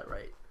have that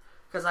right.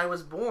 Because I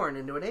was born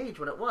into an age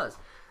when it was.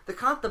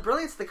 The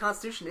brilliance of the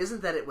Constitution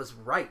isn't that it was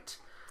right.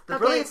 The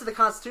brilliance of the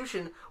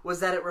Constitution was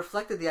that it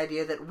reflected the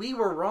idea that we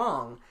were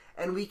wrong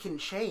and we can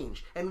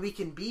change and we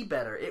can be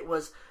better. It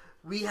was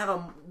we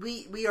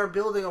are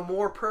building a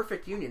more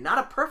perfect union, not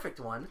a perfect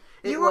one.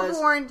 You were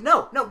born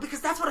no,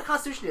 because that's what a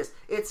Constitution is.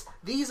 It's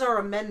these are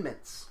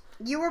amendments.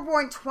 You were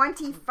born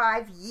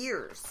 25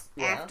 years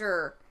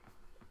after,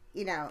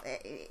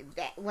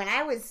 when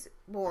I was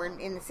born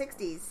in the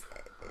 60s,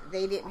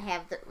 they didn't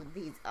have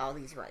all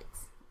these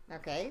rights.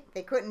 Okay,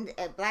 they couldn't.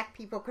 Black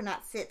people could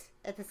not sit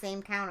at the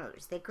same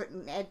counters. They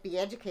couldn't be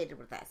educated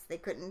with us. They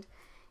couldn't.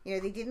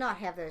 They did not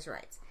have those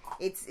rights.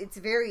 It's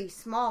a very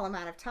small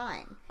amount of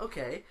time.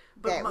 Okay,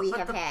 that we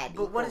have had.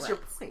 But what is your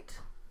point?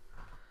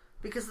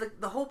 Because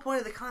the whole point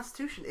of the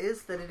Constitution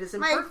is that it is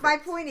imperfect. My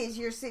point is,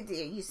 you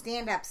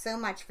stand up so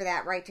much for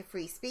that right to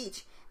free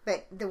speech,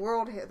 but the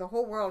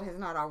whole world has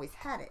not always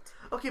had it.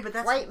 Okay, but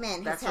white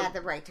men have had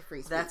the right to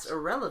free speech. That's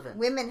irrelevant.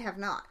 Women have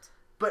not.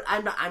 But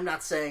I'm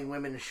not saying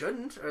women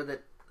shouldn't, or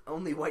that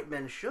only white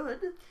men should.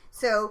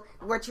 So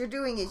what you're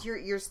doing is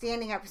you're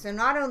standing up. So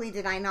not only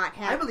did I not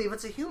have, I believe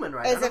it's a human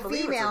right. As I a don't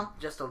female,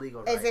 it's just a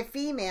legal right. As a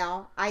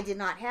female, I did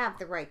not have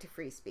the right to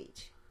free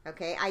speech.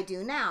 Okay, I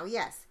do now,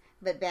 yes,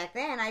 but back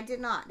then I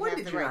did not. When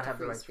did you not have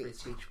the right to free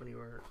speech when you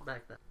were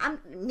back then?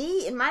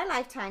 In my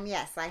lifetime,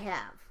 yes, I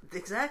have.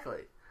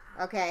 Exactly.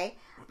 Okay,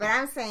 but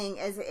I'm saying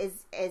as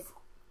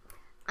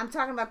I'm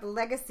talking about the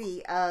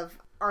legacy of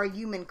our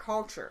human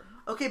culture.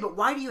 Okay, but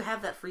why do you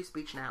have that free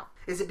speech now?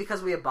 Is it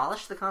because we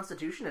abolished the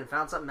Constitution and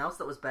found something else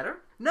that was better?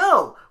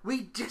 No! We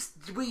did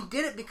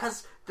it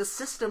because the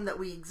system that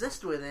we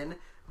exist within,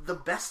 the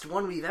best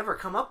one we've ever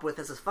come up with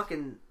as a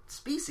fucking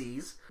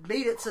species,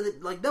 made it so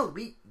that, like, no,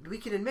 we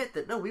can admit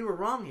that, no, we were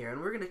wrong here, and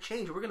we're gonna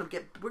change, we're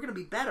gonna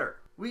be better.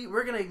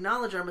 We're gonna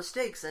acknowledge our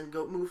mistakes and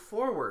move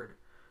forward.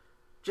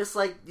 Just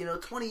like,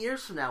 20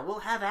 years from now, we'll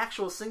have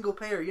actual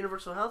single-payer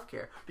universal health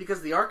care,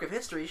 because the arc of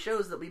history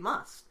shows that we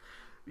must.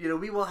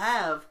 We will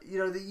have,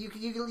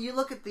 you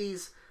look at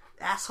these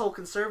asshole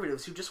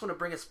conservatives who just want to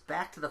bring us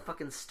back to the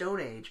fucking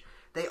Stone Age.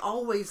 They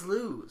always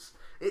lose.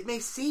 It may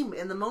seem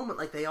in the moment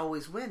like they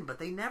always win, but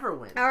they never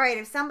win. All right,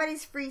 if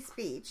somebody's free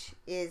speech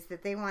is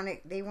that they want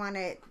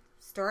to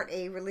start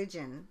a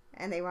religion,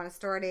 and they want to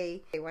start a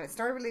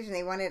religion,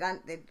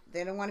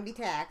 they don't want to be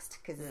taxed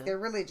because it's their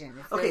religion.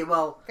 It's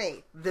their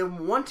faith.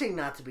 Them wanting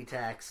not to be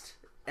taxed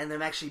and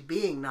them actually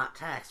being not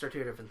taxed are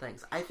two different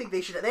things. I think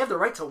they have the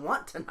right to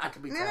want to not to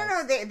be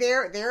taxed. No.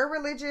 They're a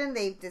religion.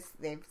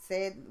 They've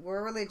said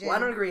we're a religion. Well, I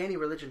don't agree any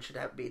religion should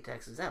be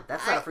tax exempt.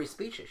 That's not a free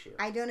speech issue.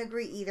 I don't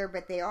agree either,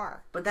 but they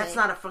are. But that's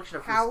not a function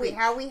of free speech.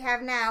 How we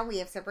have now, we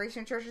have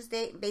separation of church and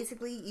state.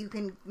 Basically, you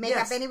can make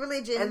up any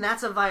religion. And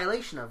that's a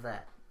violation of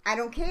that. I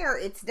don't care.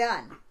 It's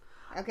done.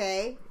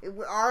 Okay?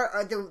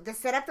 The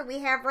setup that we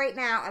have right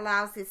now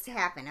allows this to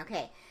happen.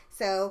 Okay.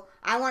 So,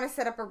 I want to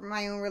set up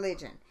my own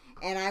religion.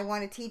 And I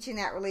want to teach in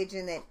that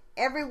religion that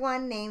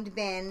everyone named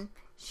Ben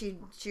should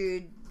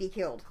be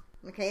killed.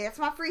 Okay, that's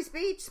my free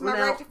speech. My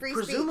right to free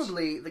speech.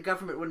 Presumably, the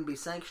government wouldn't be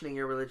sanctioning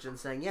your religion,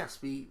 saying, yes,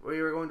 we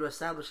are going to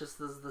establish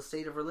this as the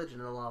state of religion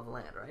in the law of the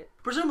land, right?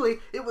 Presumably,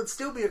 it would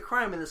still be a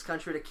crime in this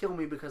country to kill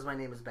me because my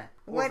name is Ben.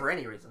 Or for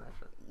any reason,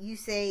 actually. You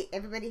say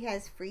everybody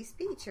has free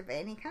speech of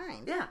any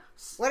kind. Yeah.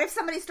 What if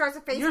somebody starts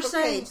a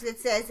Facebook page that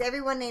says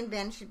everyone named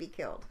Ben should be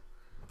killed?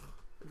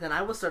 Then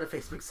I will start a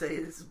Facebook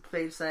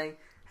page saying,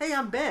 hey,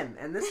 I'm Ben,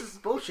 and this is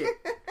bullshit.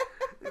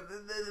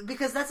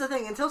 Because that's the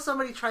thing. Until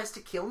somebody tries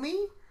to kill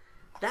me,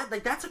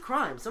 that's a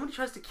crime. Somebody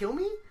tries to kill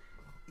me,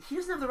 he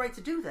doesn't have the right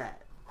to do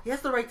that. He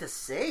has the right to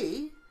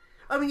say.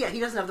 I mean, yeah, he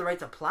doesn't have the right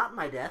to plot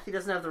my death. He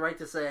doesn't have the right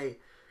to say,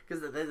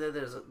 because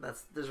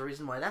there's a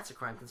reason why that's a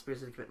crime,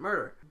 conspiracy to commit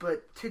murder.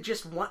 But to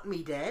just want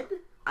me dead,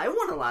 I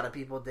want a lot of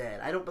people dead.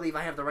 I don't believe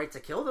I have the right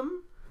to kill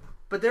them.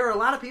 But there are a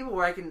lot of people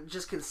where I can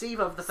just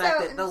conceive of the fact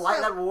that the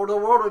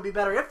world would be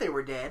better if they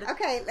were dead.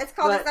 Okay, let's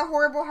call this a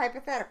horrible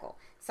hypothetical.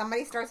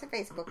 Somebody starts a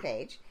Facebook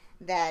page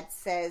that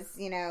says,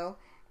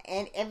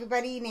 and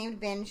everybody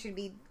named Ben should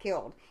be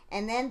killed.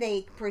 And then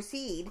they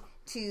proceed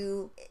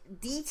to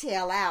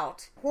detail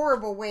out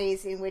horrible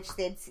ways in which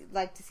they'd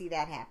like to see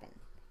that happen.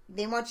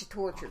 They want you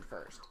tortured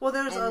first. Well,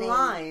 there's a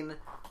line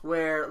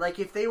where, like,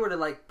 if they were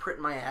to, print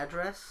my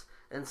address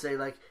and say,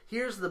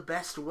 here's the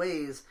best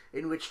ways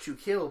in which to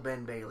kill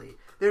Ben Bailey.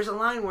 There's a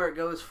line where it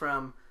goes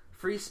from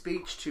free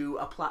speech to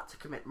a plot to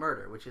commit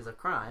murder, which is a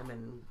crime,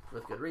 and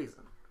with good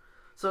reason.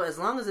 So as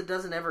long as it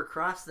doesn't ever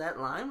cross that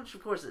line, which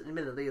of course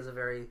admittedly is a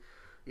very,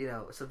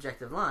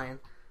 subjective line,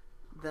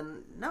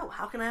 then no,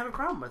 how can I have a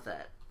problem with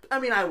that? I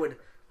mean, I would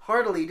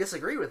heartily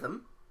disagree with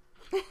them.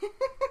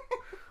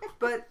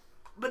 but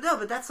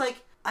that's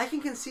I can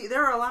conceive,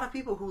 there are a lot of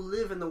people who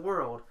live in the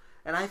world,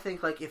 and I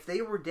think, if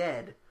they were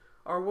dead,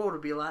 our world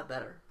would be a lot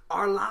better.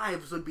 Our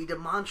lives would be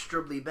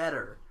demonstrably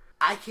better.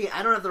 I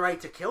don't have the right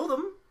to kill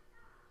them,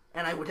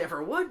 and I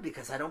never would,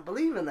 because I don't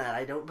believe in that.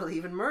 I don't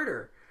believe in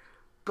murder.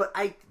 But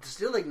I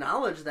still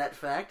acknowledge that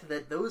fact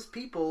that those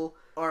people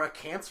are a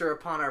cancer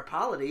upon our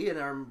polity and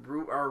are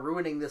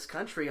ruining this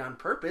country on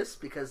purpose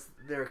because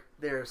they're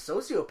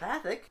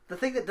sociopathic. The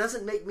thing that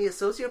doesn't make me a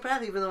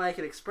sociopath, even though I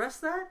can express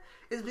that,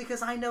 is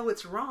because I know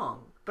it's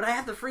wrong. But I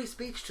have the free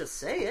speech to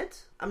say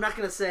it. I'm not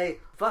going to say,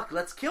 fuck,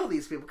 let's kill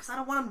these people, because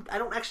I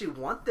don't actually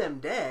want them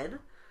dead.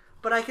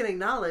 But I can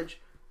acknowledge,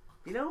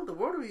 the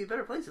world would be a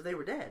better place if they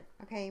were dead.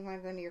 Okay, you want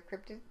to go into your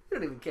cryptid? You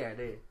don't even care,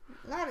 do you?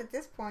 Not at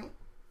this point.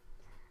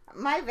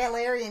 My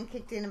Valerian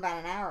kicked in about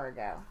an hour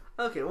ago.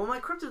 Okay, well, my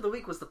cryptid of the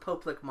week was the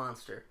Poplick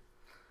Monster.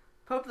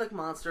 Poplick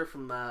Monster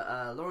from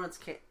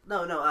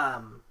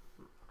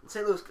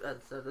St. Louis,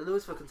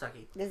 Louisville,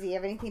 Kentucky. Does he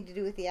have anything to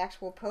do with the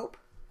actual Pope?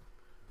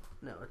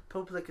 No,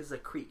 Poplick is a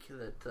creek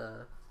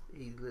that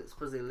he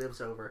supposedly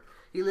lives over.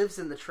 He lives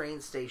in the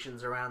train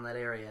stations around that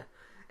area,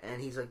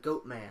 and he's a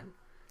goat man.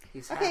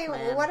 He's okay, half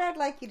man. Well, what I'd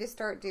like you to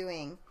start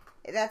doing,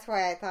 that's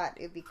why I thought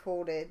it'd be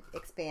cool to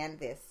expand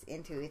this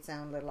into its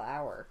own little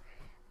hour.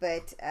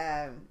 But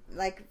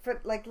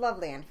like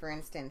Loveland, for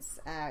instance,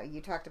 you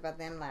talked about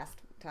them last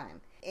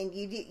time, and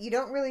you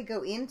don't really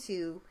go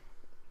into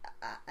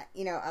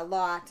a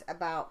lot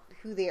about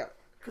who they are.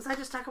 Because I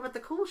just talk about the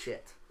cool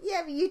shit.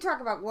 Yeah, but you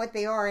talk about what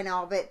they are and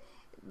all, but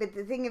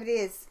the thing of it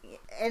is,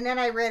 and then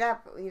I read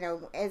up,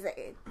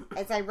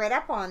 as I read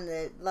up on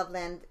the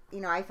Loveland,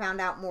 I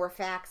found out more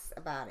facts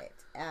about it.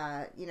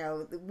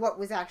 What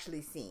was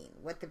actually seen,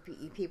 what the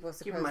people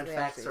supposedly Keep in mind,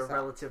 facts are saw.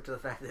 Relative to the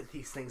fact that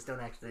these things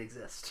don't actually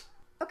exist.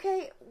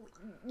 Okay,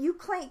 you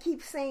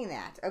keep saying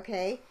that,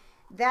 okay?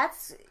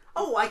 That's...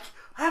 Oh,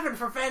 heaven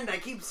forfend, I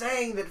keep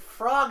saying that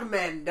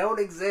frogmen don't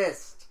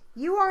exist.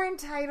 You are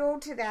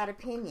entitled to that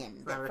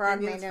opinion, that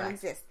frogmen don't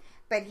exist.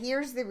 But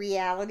here's the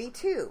reality,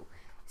 too.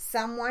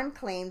 Someone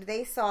claimed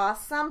they saw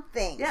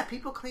something. Yeah,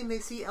 people claim they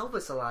see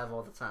Elvis alive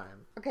all the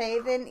time. Okay,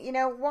 then,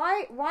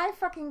 why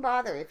fucking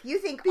bother? If you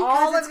think because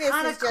all of this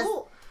is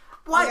cool.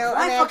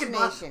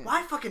 just,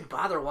 Why fucking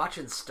bother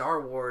watching Star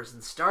Wars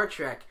and Star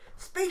Trek?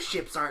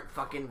 Spaceships aren't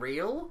fucking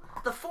real.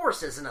 The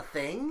Force isn't a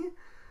thing.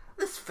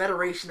 This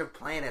Federation of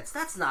Planets,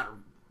 that's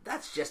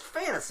just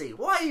fantasy.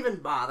 Why even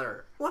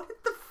bother? What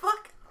the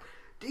fuck?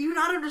 Do you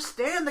not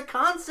understand the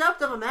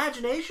concept of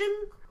imagination?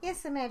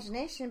 Yes,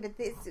 imagination, but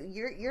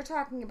you're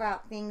talking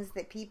about things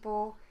that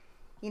people,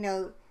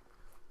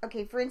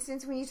 okay, for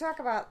instance, when you talk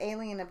about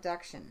alien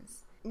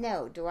abductions,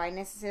 no, do I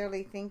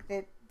necessarily think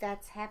that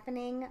that's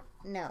happening?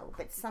 No,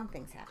 but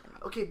something's happening.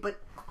 Okay, but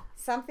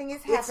something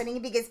is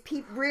happening because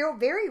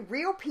very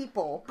real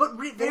people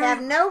that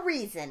have no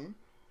reason.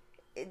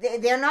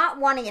 They're not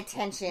wanting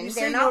attention.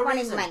 They're not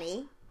wanting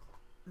money.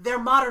 They're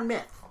modern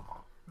myth.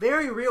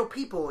 Very real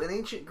people in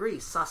ancient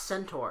Greece saw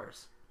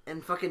centaurs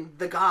and fucking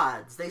the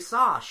gods. They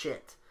saw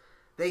shit.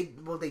 They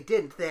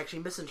didn't. They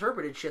actually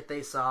misinterpreted shit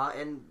they saw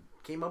and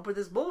came up with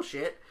this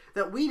bullshit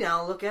that we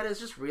now look at as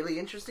just really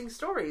interesting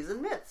stories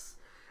and myths.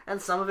 And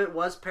some of it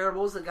was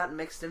parables that got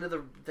mixed into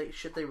the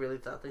shit they really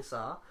thought they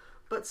saw.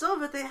 But some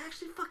of it they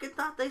actually fucking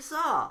thought they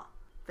saw.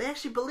 They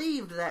actually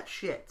believed that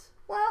shit.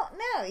 Well,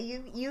 no,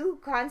 you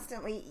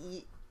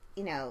constantly,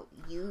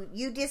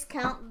 you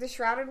discount the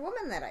shrouded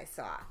woman that I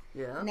saw.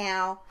 Yeah.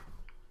 Now,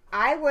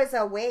 I was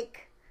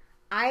awake.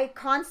 I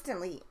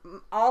constantly,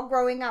 all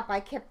growing up,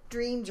 I kept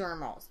dream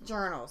journals.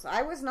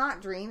 I was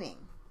not dreaming.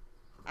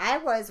 I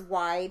was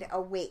wide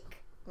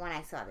awake when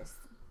I saw this,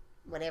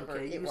 whatever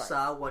it was. You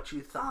saw what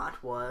you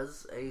thought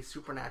was a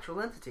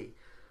supernatural entity.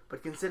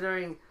 But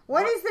considering...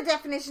 What is the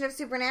definition of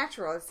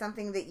supernatural? It's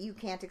something that you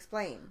can't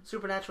explain.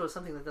 Supernatural is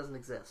something that doesn't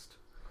exist.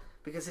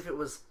 Because if it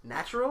was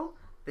natural,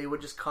 they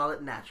would just call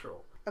it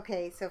natural.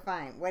 Okay, so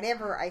fine.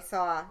 Whatever, I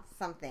saw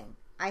something.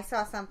 I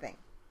saw something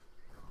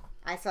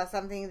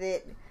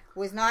that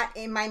was not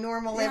in my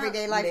normal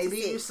everyday life to see.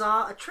 Maybe you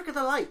saw a trick of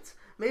the light.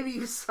 Maybe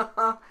you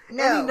saw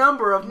any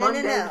number of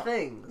mundane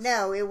things.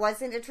 No, it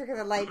wasn't a trick of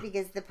the light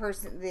because the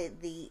person,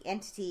 the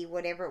entity,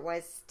 whatever it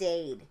was,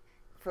 stayed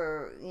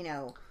for,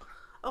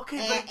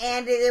 Okay,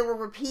 and there were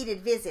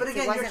repeated visits. But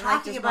again, it wasn't you're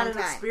talking like about an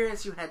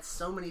experience you had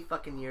so many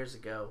fucking years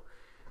ago.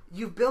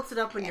 You've built it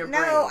up in your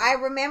brain. No, I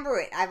remember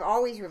it. I've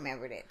always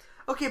remembered it.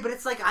 Okay, but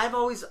it's like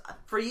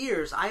for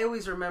years, I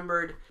always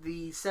remembered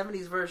the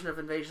 70s version of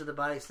Invasion of the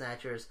Body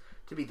Snatchers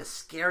to be the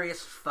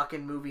scariest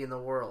fucking movie in the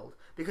world.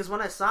 Because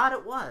when I saw it,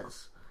 it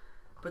was.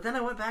 But then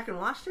I went back and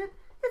watched it.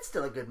 It's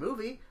still a good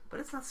movie,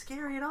 but it's not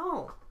scary at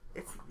all.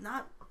 It's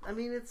not,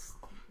 it's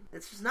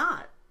just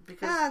not.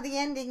 Because the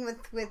ending with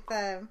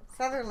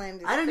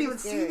Sutherland is I didn't even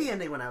scary. see the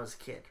ending when I was a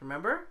kid,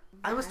 remember?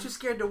 I was too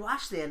scared to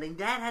watch the ending.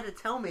 Dad had to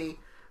tell me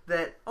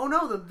that, oh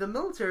no, the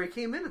military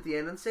came in at the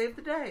end and saved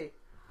the day.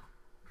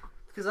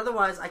 Because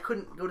otherwise I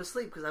couldn't go to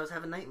sleep because I was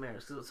having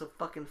nightmares because it was so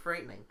fucking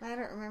frightening. I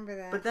don't remember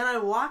that. But then I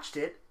watched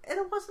it and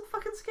it wasn't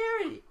fucking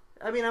scary.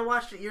 I mean, I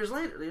watched it years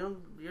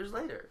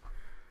later.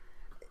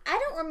 I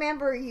don't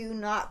remember you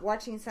not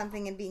watching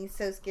something and being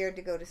so scared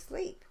to go to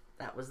sleep.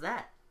 That was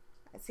that.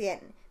 See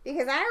it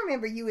because I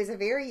remember you as a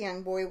very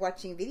young boy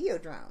watching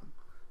Videodrome.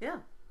 Yeah,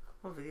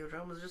 well,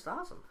 Videodrome was just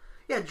awesome.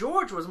 Yeah,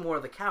 George was more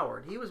the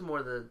coward. He was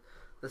more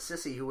the the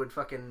sissy who would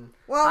fucking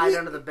Well, hide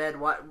under the bed.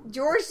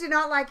 George did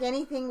not like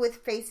anything with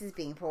faces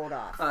being pulled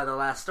off. The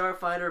Last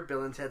Starfighter,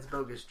 Bill and Ted's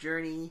Bogus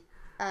Journey.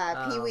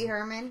 Pee Wee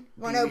Herman.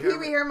 Well, Pee-wee no, Pee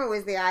Wee Herman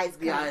was the eyes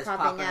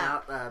popping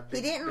out.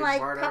 Big, He didn't Big like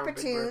Bardo, Big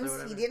Bertha,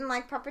 Puppetoons. He didn't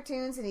like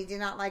Puppetoons, and he did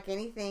not like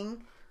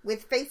anything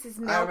with faces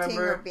melting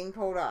or being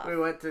pulled off. We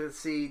went to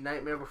see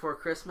Nightmare Before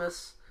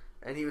Christmas,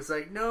 and he was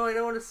like, "No, I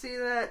don't want to see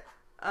that.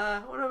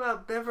 What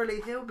about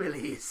Beverly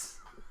Hillbillies?"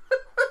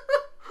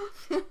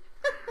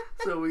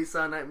 So we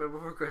saw Nightmare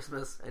Before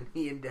Christmas, and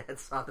he and Dad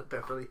saw the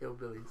Beverly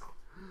Hillbillies.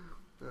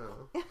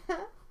 Oh.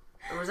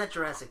 Or was that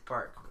Jurassic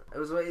Park? It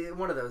was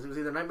one of those. It was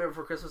either Nightmare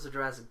Before Christmas or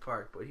Jurassic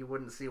Park, but he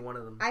wouldn't see one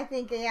of them. I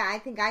think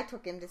I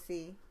took him to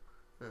see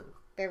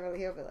Beverly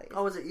Hillbillies.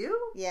 Oh, was it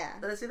you? Yeah.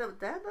 Did I see that with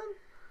Dad then?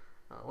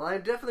 Oh, well, I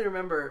definitely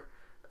remember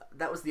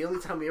that was the only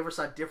time we ever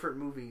saw different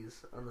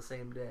movies on the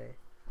same day.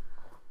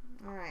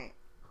 All right.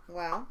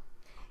 Well,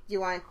 do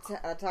you want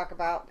to talk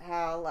about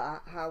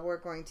how we're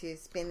going to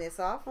spin this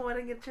off? Well, I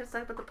didn't get a chance to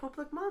talk about the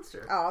Poplik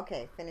Monster. Oh,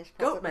 okay. Finish.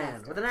 Goat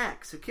Man with an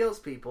axe who kills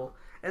people.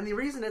 And the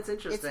reason it's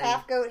interesting... It's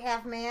half goat,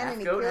 half man,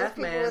 and he kills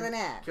people with an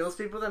axe. Kills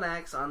people with an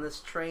axe on this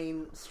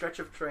stretch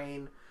of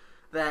train.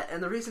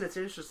 And the reason it's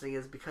interesting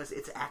is because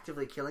it's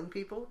actively killing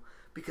people.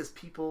 Because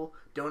people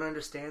don't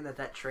understand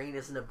that train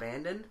isn't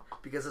abandoned.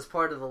 Because as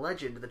part of the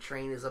legend, the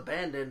train is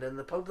abandoned and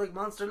the Poplik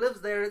Monster lives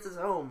there. It's his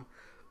home.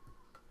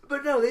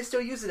 But no, they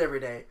still use it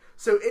every day.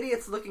 So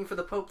idiots looking for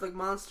the Poplik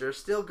Monster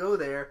still go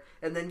there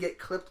and then get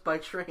clipped by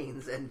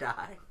trains and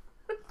die.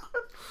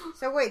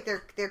 So wait,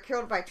 they're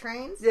killed by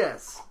trains?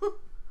 Yes.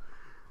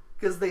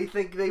 Because they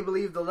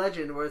believe the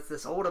legend where it's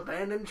this old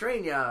abandoned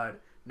train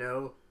yard.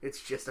 No,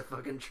 it's just a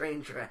fucking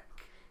train track.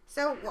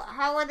 So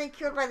how are they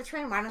killed by the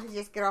train? Why don't they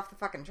just get off the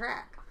fucking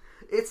track?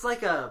 It's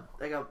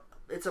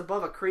it's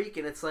above a creek,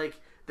 and it's like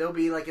they'll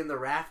be like in the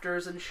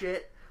rafters and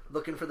shit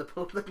looking for the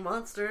Poplik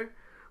Monster.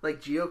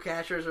 Like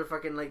geocachers are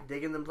fucking like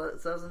digging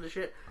themselves into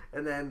shit,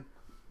 and then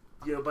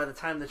by the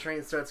time the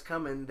train starts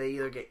coming, they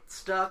either get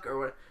stuck or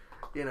what.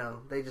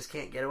 They just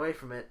can't get away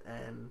from it.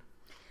 And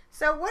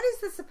so, what is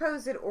the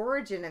supposed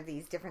origin of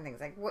these different things?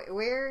 Like,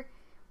 where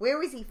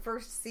was he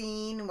first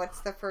seen?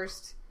 What's the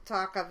first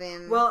talk of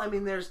him? Well, I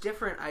mean, there's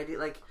different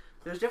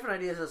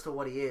ideas as to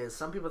what he is.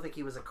 Some people think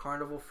he was a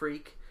carnival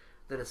freak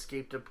that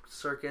escaped a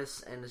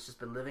circus and has just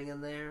been living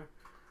in there.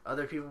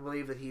 Other people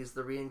believe that he's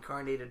the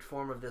reincarnated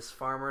form of this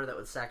farmer that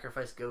would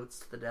sacrifice goats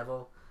to the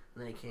devil,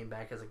 and then he came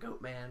back as a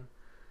goat man.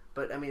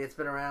 But I mean, it's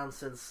been around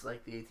since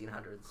like the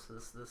 1800s.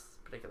 This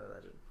particular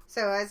legend.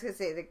 So I was going to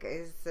say,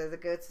 the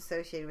goat's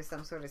associated with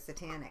some sort of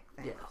satanic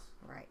thing. Yes.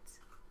 Right.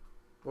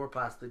 Or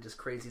possibly just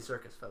crazy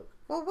circus folk.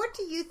 Well, what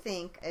do you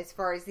think as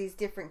far as these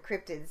different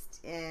cryptids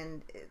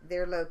and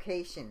their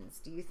locations?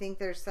 Do you think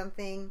there's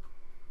something...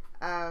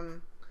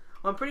 Well,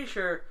 I'm pretty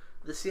sure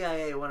the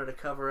CIA wanted to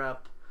cover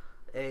up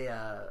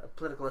a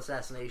political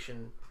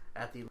assassination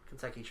at the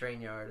Kentucky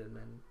train yard, and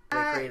then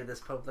they created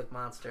this Poplik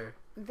Monster.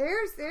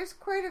 There's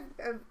quite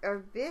a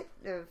bit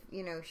of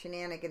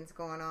shenanigans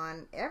going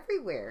on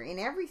everywhere in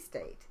every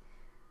state.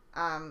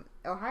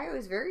 Ohio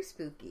is very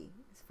spooky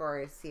as far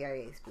as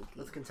CIA spooky.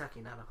 It's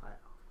Kentucky, not Ohio.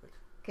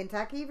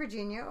 Kentucky,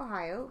 Virginia,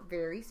 Ohio,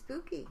 very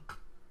spooky,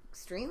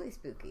 extremely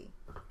spooky.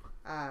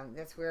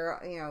 That's where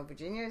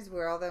Virginia is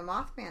where all the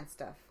Mothman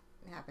stuff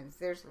happens.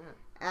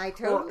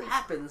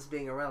 Happens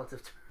being a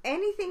relative term.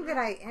 Anything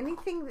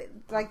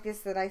like this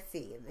that I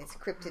see, this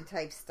cryptid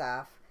type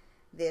stuff,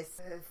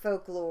 this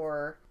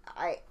folklore,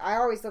 I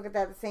always look at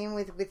that the same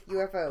with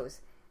UFOs.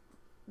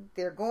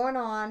 They're going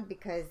on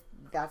because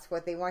that's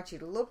what they want you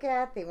to look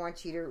at. They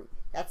want you to,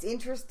 that's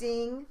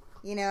interesting,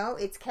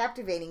 it's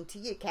captivating to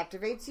you. It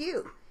captivates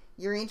you.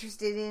 You're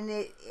interested in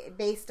it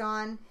based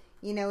on,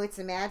 it's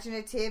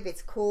imaginative,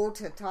 it's cool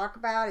to talk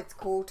about, it's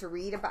cool to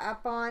read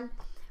up on.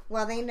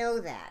 Well, they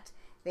know that.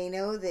 They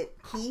know that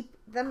keep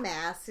the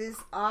masses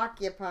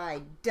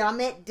occupied. Dumb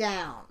it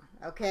down,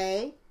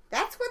 okay?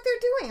 That's what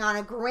they're doing on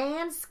a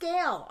grand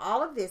scale.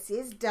 All of this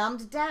is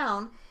dumbed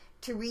down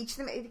to reach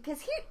them.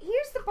 Because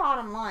here's the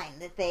bottom line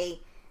that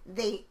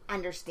they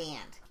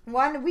understand.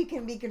 One, we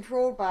can be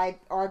controlled by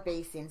our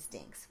base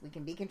instincts. We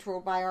can be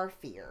controlled by our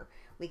fear.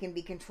 We can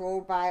be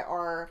controlled by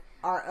our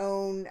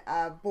own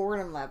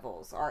boredom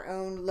levels, our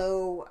own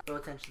low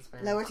attention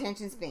spans. Low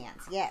attention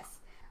spans, yes.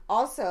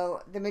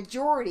 Also, the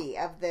majority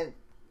of the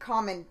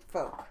common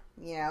folk,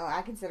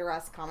 I consider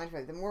us common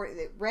folk,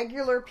 the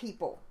regular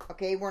people,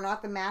 okay? We're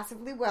not the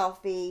massively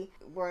wealthy,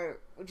 we're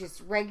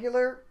just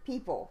regular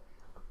people.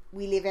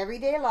 We live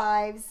everyday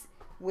lives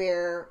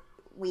where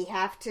we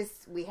have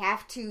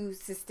to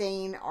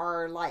sustain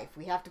our life.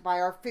 We have to buy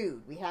our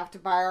food. We have to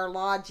buy our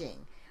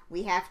lodging.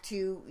 We have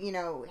to,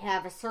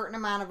 have a certain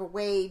amount of a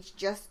wage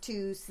just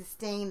to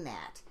sustain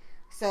that.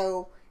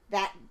 So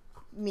that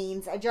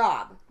means a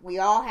job. We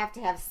all have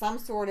to have some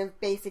sort of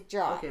basic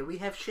job. Okay, we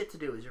have shit to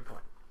do is your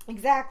point.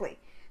 Exactly.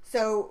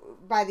 So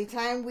by the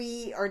time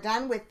we are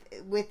done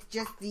with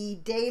just the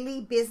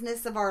daily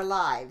business of our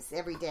lives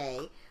every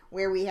day,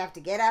 where we have to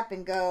get up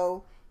and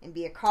go and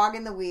be a cog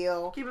in the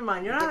wheel. Keep in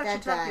mind, you're not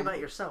actually talking about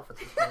yourself at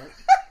this point.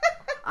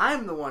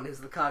 I'm the one who's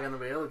the cog on the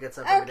wheel who gets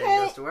up every day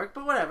and goes to work.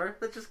 But whatever.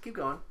 Let's just keep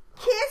going.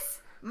 Kiss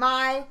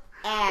my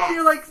ass.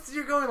 Well,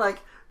 you're going like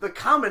the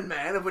common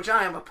man, of which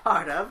I am a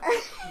part of,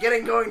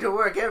 going to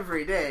work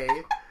every day.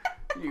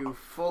 You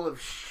full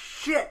of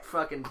shit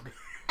fucking...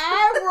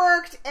 I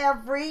worked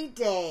every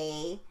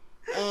day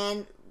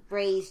and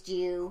raised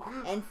you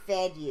and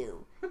fed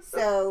you.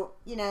 So,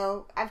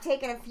 I've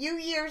taken a few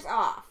years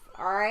off,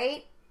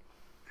 alright?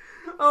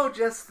 Oh,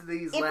 just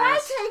these if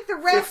last I take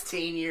the rest,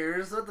 15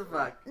 years? What the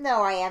fuck?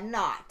 No, I have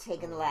not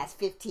taken the last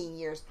 15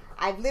 years.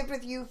 I've lived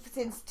with you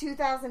since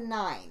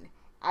 2009.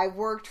 I've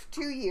worked for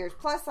 2 years.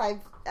 Plus,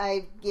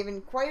 I've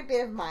given quite a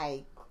bit of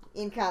my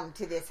income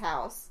to this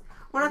house.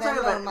 We're not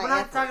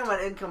talking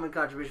about income and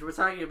contribution. We're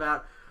talking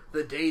about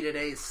the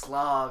day-to-day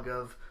slog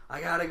of, I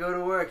gotta go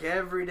to work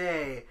every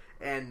day,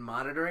 and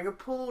monitoring a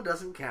pool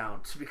doesn't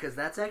count, because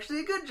that's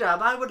actually a good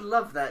job. I would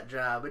love that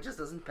job. It just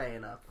doesn't pay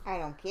enough. I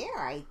don't care.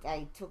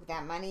 I took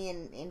that money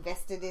and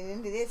invested it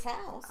into this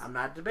house. I'm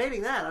not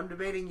debating that. I'm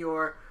debating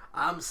your,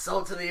 I'm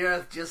salt of the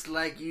earth just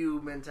like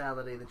you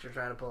mentality that you're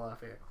trying to pull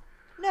off here.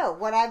 No,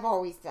 what I've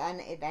always done,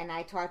 and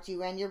I taught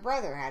you and your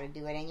brother how to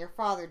do it, and your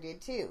father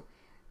did too.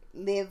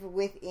 Live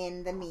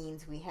within the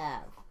means we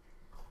have.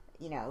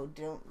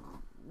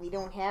 We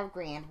don't have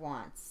grand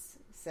wants.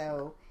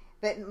 So,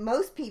 but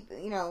most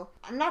people,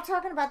 I'm not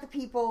talking about the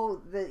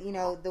people,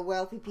 the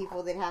wealthy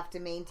people that have to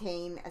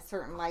maintain a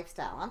certain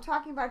lifestyle. I'm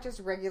talking about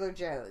just regular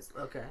Joes.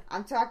 Okay.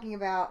 I'm talking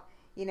about,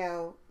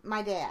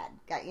 my dad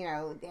got,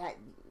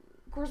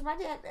 of course, my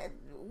dad,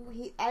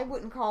 I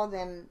wouldn't call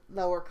them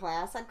lower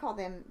class. I'd call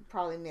them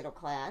probably middle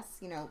class,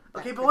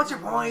 Okay, but what's your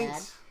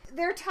point?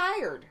 They're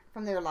tired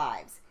from their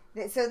lives.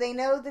 So they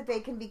know that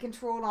they can be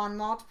controlled on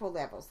multiple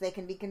levels. They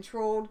can be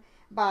controlled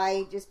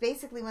by just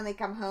basically when they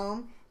come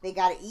home, they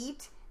got to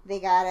eat. They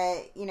got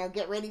to,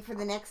 get ready for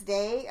the next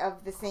day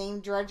of the same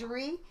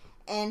drudgery.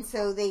 And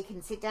so they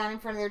can sit down in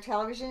front of their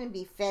television and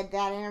be fed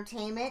that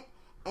entertainment,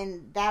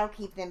 and that'll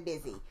keep them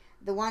busy.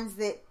 The ones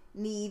that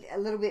need a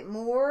little bit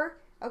more,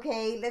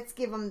 okay, let's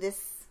give them the,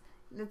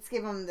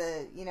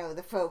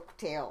 the folk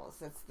tales.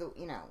 That's the,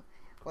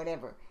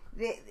 whatever.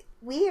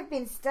 We have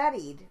been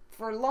studied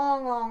for a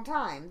long, long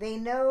time. They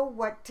know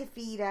what to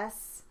feed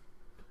us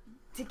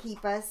to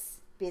keep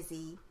us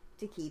busy,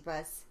 to keep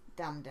us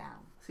dumbed down.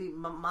 See,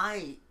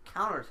 my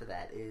counter to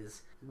that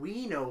is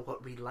we know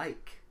what we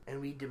like,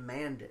 and we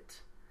demand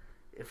it.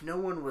 If no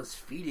one was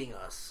feeding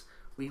us,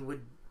 we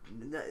would...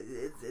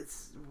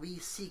 we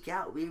seek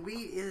out.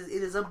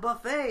 It is a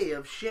buffet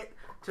of shit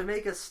to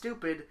make us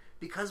stupid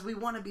because we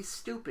want to be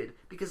stupid.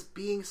 Because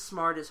being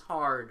smart is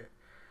hard.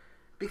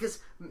 Because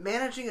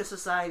managing a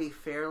society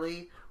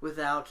fairly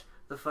without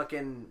the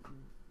fucking,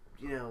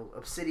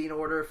 Obsidian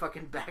Order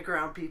fucking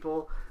background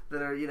people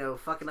that are,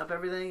 fucking up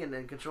everything and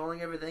then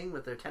controlling everything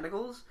with their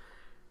tentacles,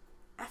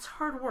 that's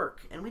hard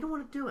work, and we don't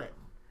want to do it.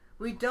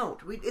 We don't.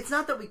 It's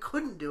not that we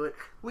couldn't do it.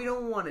 We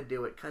don't want to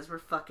do it because we're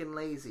fucking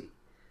lazy.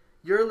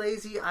 You're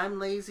lazy. I'm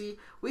lazy.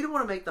 We don't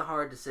want to make the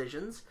hard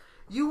decisions.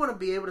 You want to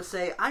be able to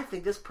say, I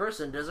think this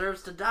person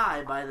deserves to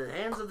die by the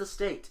hands of the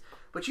state.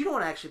 But you don't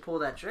want to actually pull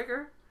that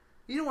trigger.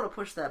 You don't want to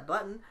push that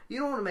button. You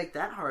don't want to make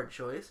that hard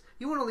choice.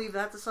 You want to leave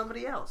that to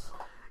somebody else.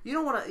 You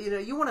don't want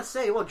to, you want to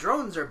say, well,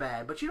 drones are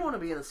bad, but you don't want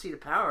to be in a seat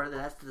of power that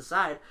has to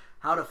decide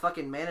how to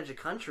fucking manage a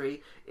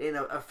country in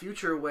a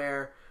future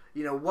where,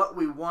 what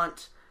we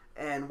want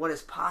and what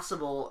is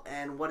possible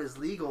and what is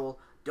legal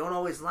don't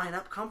always line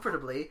up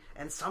comfortably,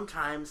 and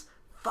sometimes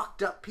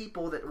fucked up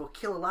people that will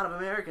kill a lot of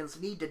Americans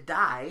need to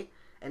die,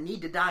 and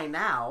need to die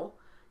now.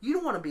 You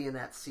don't want to be in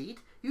that seat.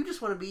 You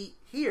just want to be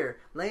here,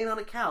 laying on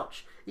a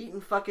couch,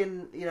 eating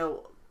fucking,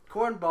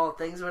 cornball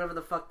things, whatever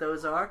the fuck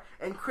those are,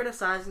 and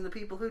criticizing the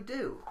people who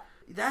do.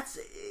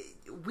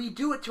 We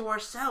do it to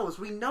ourselves.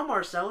 We numb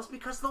ourselves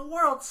because the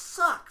world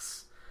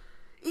sucks.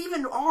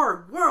 Even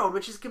our world,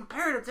 which is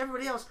comparative to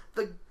everybody else,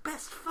 the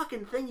best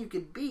fucking thing you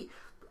could be.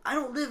 I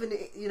don't live in,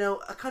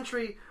 a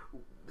country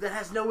that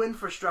has no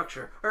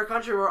infrastructure, or a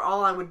country where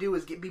all I would do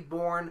is be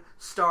born,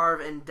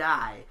 starve, and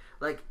die,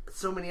 like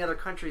so many other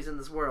countries in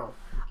this world.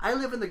 I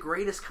live in the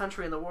greatest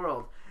country in the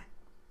world,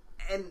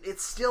 and it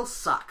still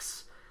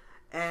sucks.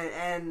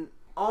 And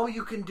all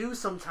you can do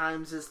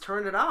sometimes is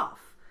turn it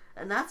off.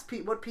 And that's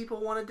what people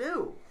want to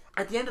do.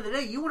 At the end of the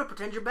day, you want to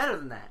pretend you're better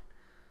than that.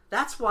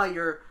 That's why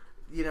you're,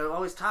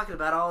 always talking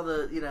about all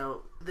the,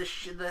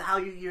 how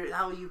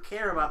you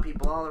care about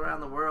people all around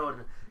the world,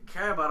 and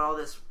care about all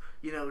this,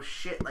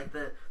 shit, like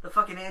the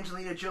fucking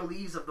Angelina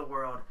Jolies of the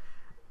world.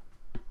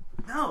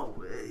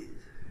 No,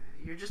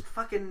 you're just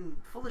fucking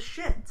full of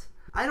shit.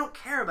 I don't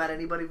care about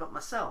anybody but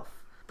myself.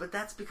 But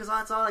that's because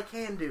that's all I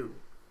can do.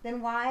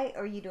 Then why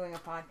are you doing a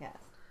podcast?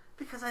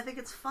 Because I think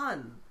it's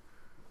fun.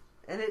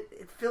 And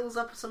it fills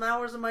up some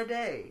hours of my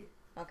day.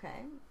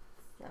 Okay.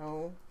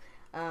 So,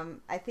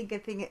 I think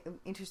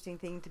interesting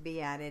thing to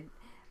be added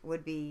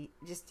would be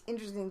just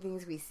interesting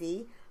things we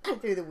see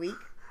through the week.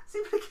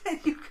 See, but again,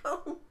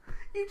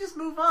 you just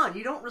move on.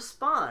 You don't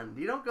respond.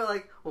 You don't go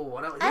like, well,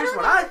 here's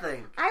what I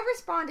think. I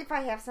respond if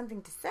I have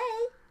something to say.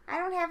 I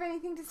don't have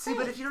anything to say. See,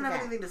 but if you don't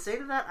have anything to say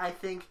to that, I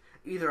think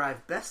either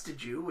I've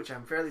bested you, which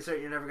I'm fairly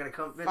certain you're never going to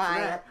come into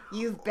Fine. that.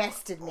 You've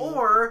bested me.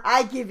 Or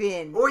I give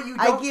in. Or you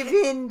I don't give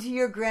in to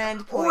your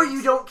grand point. Or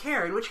you don't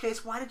care, in which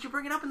case, why did you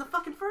bring it up in the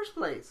fucking first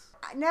place?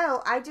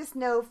 No, I just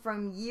know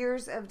from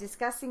years of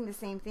discussing the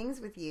same things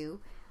with you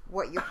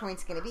what your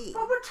point's going to be.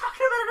 Well, we're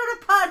talking about it on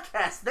a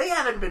podcast. They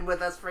haven't been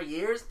with us for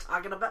years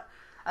talking about...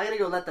 I gotta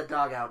go let the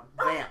dog out.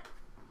 Vamp.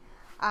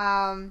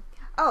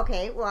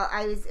 Okay, well,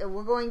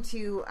 we're going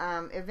to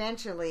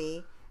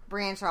eventually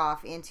branch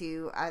off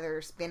into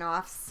other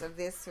spin-offs of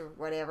this or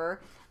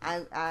whatever.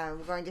 We're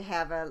going to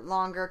have a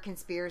longer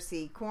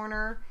conspiracy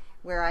corner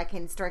where I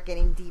can start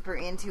getting deeper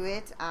into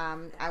it.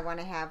 I want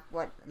to have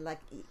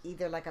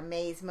either like a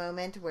May's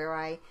moment where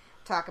I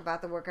talk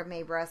about the work of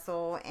Mae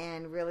Brussel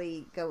and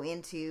really go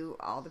into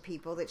all the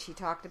people that she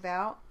talked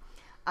about.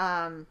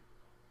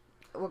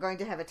 We're going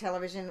to have a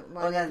television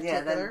one in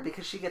particular. Then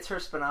because she gets her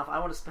spin-off, I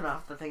want to spin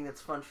off the thing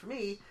that's fun for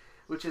me,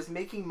 which is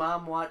making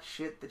Mom watch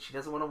shit that she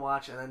doesn't want to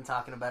watch and then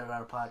talking about it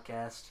on a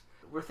podcast.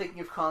 We're thinking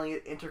of calling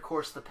it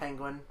Intercourse the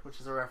Penguin, which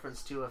is a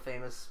reference to a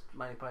famous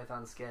Monty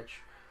Python sketch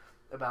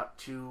about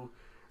two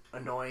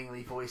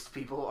annoyingly voiced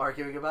people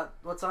arguing about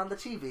what's on the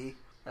TV.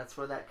 That's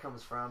where that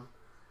comes from.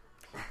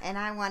 And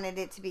I wanted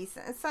it to be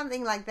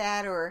something like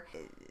that, or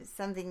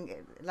something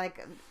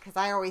like, because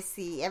I always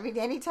see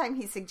anytime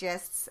he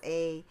suggests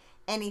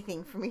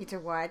anything for me to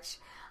watch,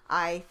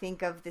 I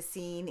think of the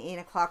scene in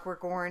A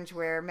Clockwork Orange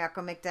where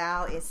Malcolm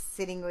McDowell is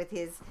sitting with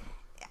his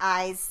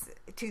eyes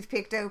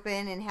toothpicked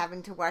open and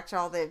having to watch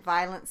all the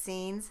violent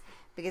scenes,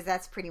 because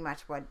that's pretty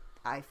much what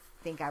I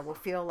think I will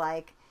feel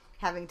like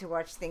having to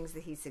watch things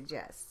that he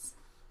suggests.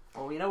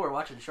 Well, we're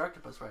watching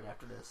Sharktopus right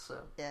after this, so...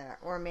 Yeah,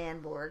 or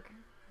Manborg.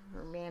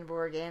 Or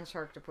Manborg and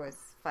Sharktopus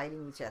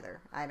fighting each other.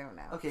 I don't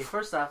know. Okay,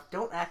 first off,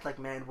 don't act like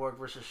Manborg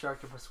versus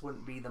Sharktopus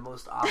wouldn't be the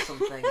most awesome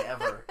thing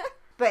ever.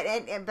 But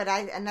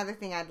another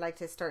thing I'd like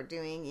to start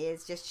doing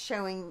is just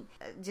showing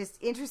just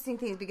interesting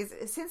things, because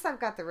since I've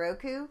got the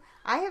Roku,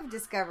 I have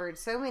discovered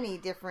so many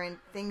different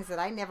things that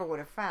I never would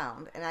have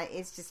found, and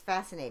it's just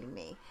fascinating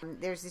me.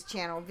 There's this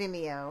channel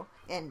Vimeo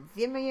and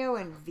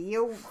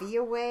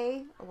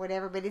Viaway or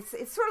whatever, but it's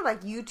sort of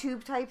like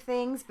YouTube type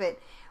things, but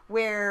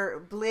where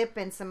Blip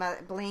and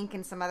Blink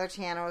and some other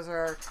channels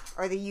are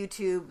the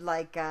YouTube,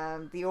 like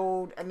the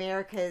old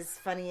America's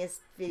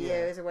Funniest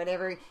Videos or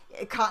whatever,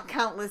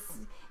 countless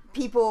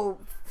people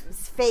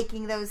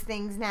faking those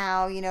things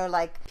now,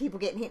 like people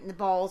getting hit in the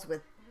balls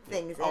with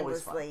things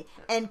endlessly.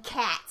 And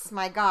cats,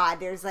 my God,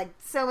 there's like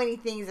so many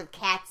things of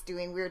cats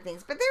doing weird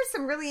things, but there's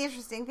some really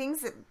interesting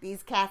things that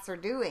these cats are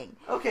doing.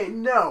 Okay,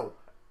 no.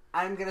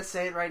 I'm going to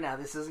say it right now.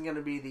 This isn't going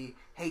to be the,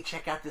 hey,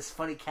 check out this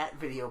funny cat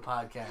video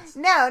podcast.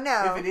 No.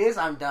 If it is,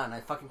 I'm done. I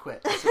fucking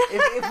quit.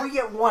 If we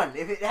get one,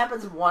 if it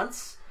happens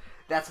once,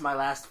 that's my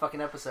last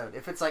fucking episode.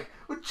 If it's like,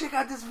 well, check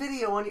out this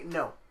video on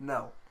you.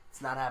 No.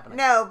 It's not happening.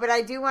 No, but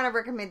I do want to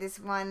recommend this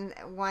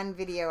one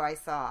video I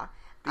saw.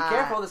 Be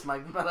careful, this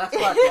might be my last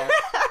podcast.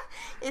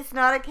 It's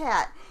not a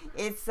cat.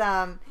 It's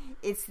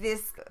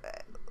this...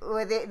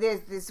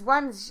 there's this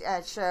one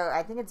show,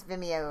 I think it's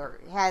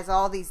Vimeo, has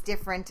all these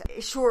different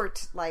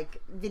short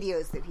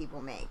videos that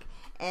people make,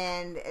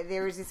 and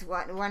there was this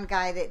one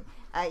guy that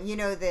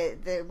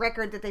the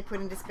record that they put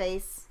into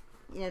space,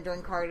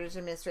 during Carter's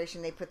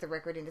administration, they put the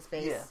record into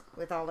space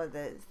with all of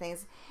the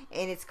things,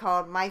 and it's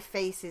called My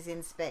Face is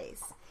in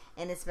Space,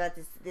 and it's about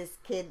this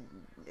kid.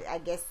 I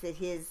guess that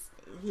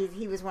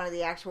he was one of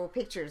the actual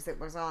pictures that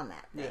was on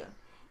that thing.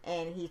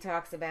 And he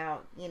talks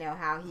about,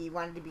 how he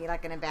wanted to be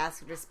like an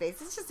ambassador to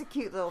space. It's just a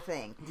cute little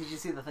thing. Did you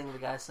see the thing of the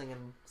guy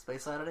singing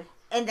Space Oddity?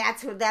 And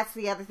that's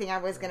the other thing I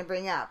was going to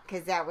bring up,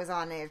 because that was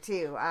on there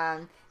too.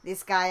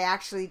 This guy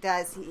actually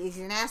he's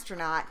an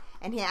astronaut,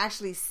 and he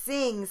actually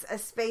sings a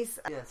space...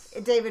 Yes.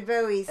 David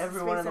Bowie's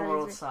Everyone Space in the Odyssey.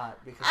 world saw it.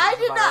 Because I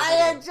did not.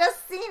 I had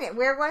just seen it.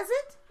 Where was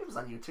it? It was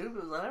on YouTube.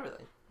 It was on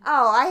everything.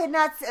 Oh, I had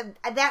not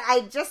that.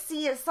 I just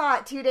saw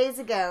it 2 days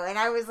ago, and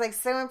I was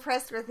so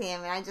impressed with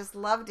him, and I just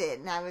loved it,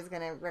 and I was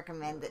going to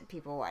recommend that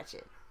people watch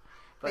it.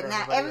 But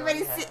now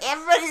everybody's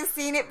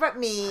seen it, but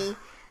me.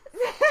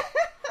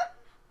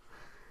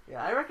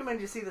 Yeah, I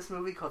recommend you see this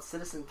movie called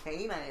Citizen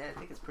Kane. I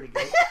think it's pretty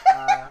good.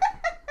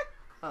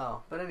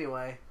 But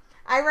anyway,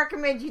 I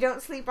recommend you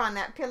don't sleep on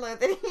that pillow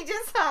that he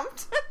just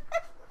humped.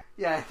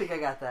 Yeah, I think I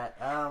got that.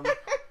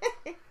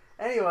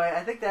 Anyway,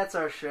 I think that's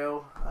our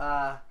show.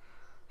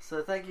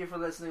 So thank you for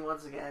listening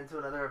once again to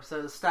another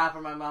episode of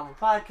Stopper My Mama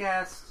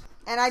podcast.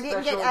 And I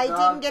didn't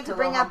get to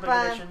bring up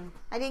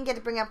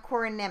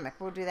Corin Nemec.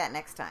 We'll do that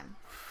next time.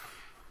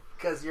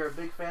 Because you're a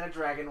big fan of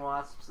dragon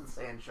wasps and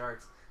sand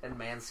sharks and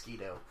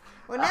Mansquito.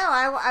 Well, no,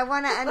 I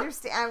want to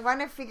understand. I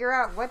want to figure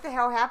out what the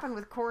hell happened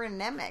with Corin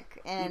Nemec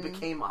and he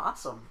became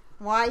awesome.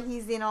 Why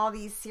he's in all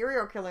these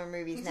serial killer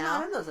movies he's now. He's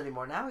not in those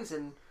anymore. Now he's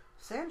in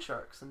sand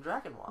sharks and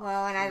dragon wasps.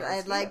 Well, and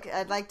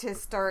I'd like to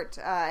start.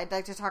 I'd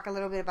like to talk a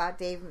little bit about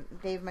Dave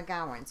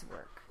McGowan's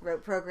work.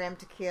 Wrote Program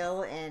to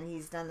Kill, and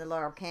he's done the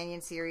Laurel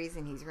Canyon series,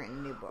 and he's written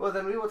a new book. Well,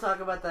 then we will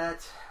talk about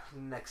that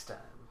next time.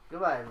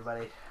 Goodbye,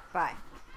 everybody. Bye.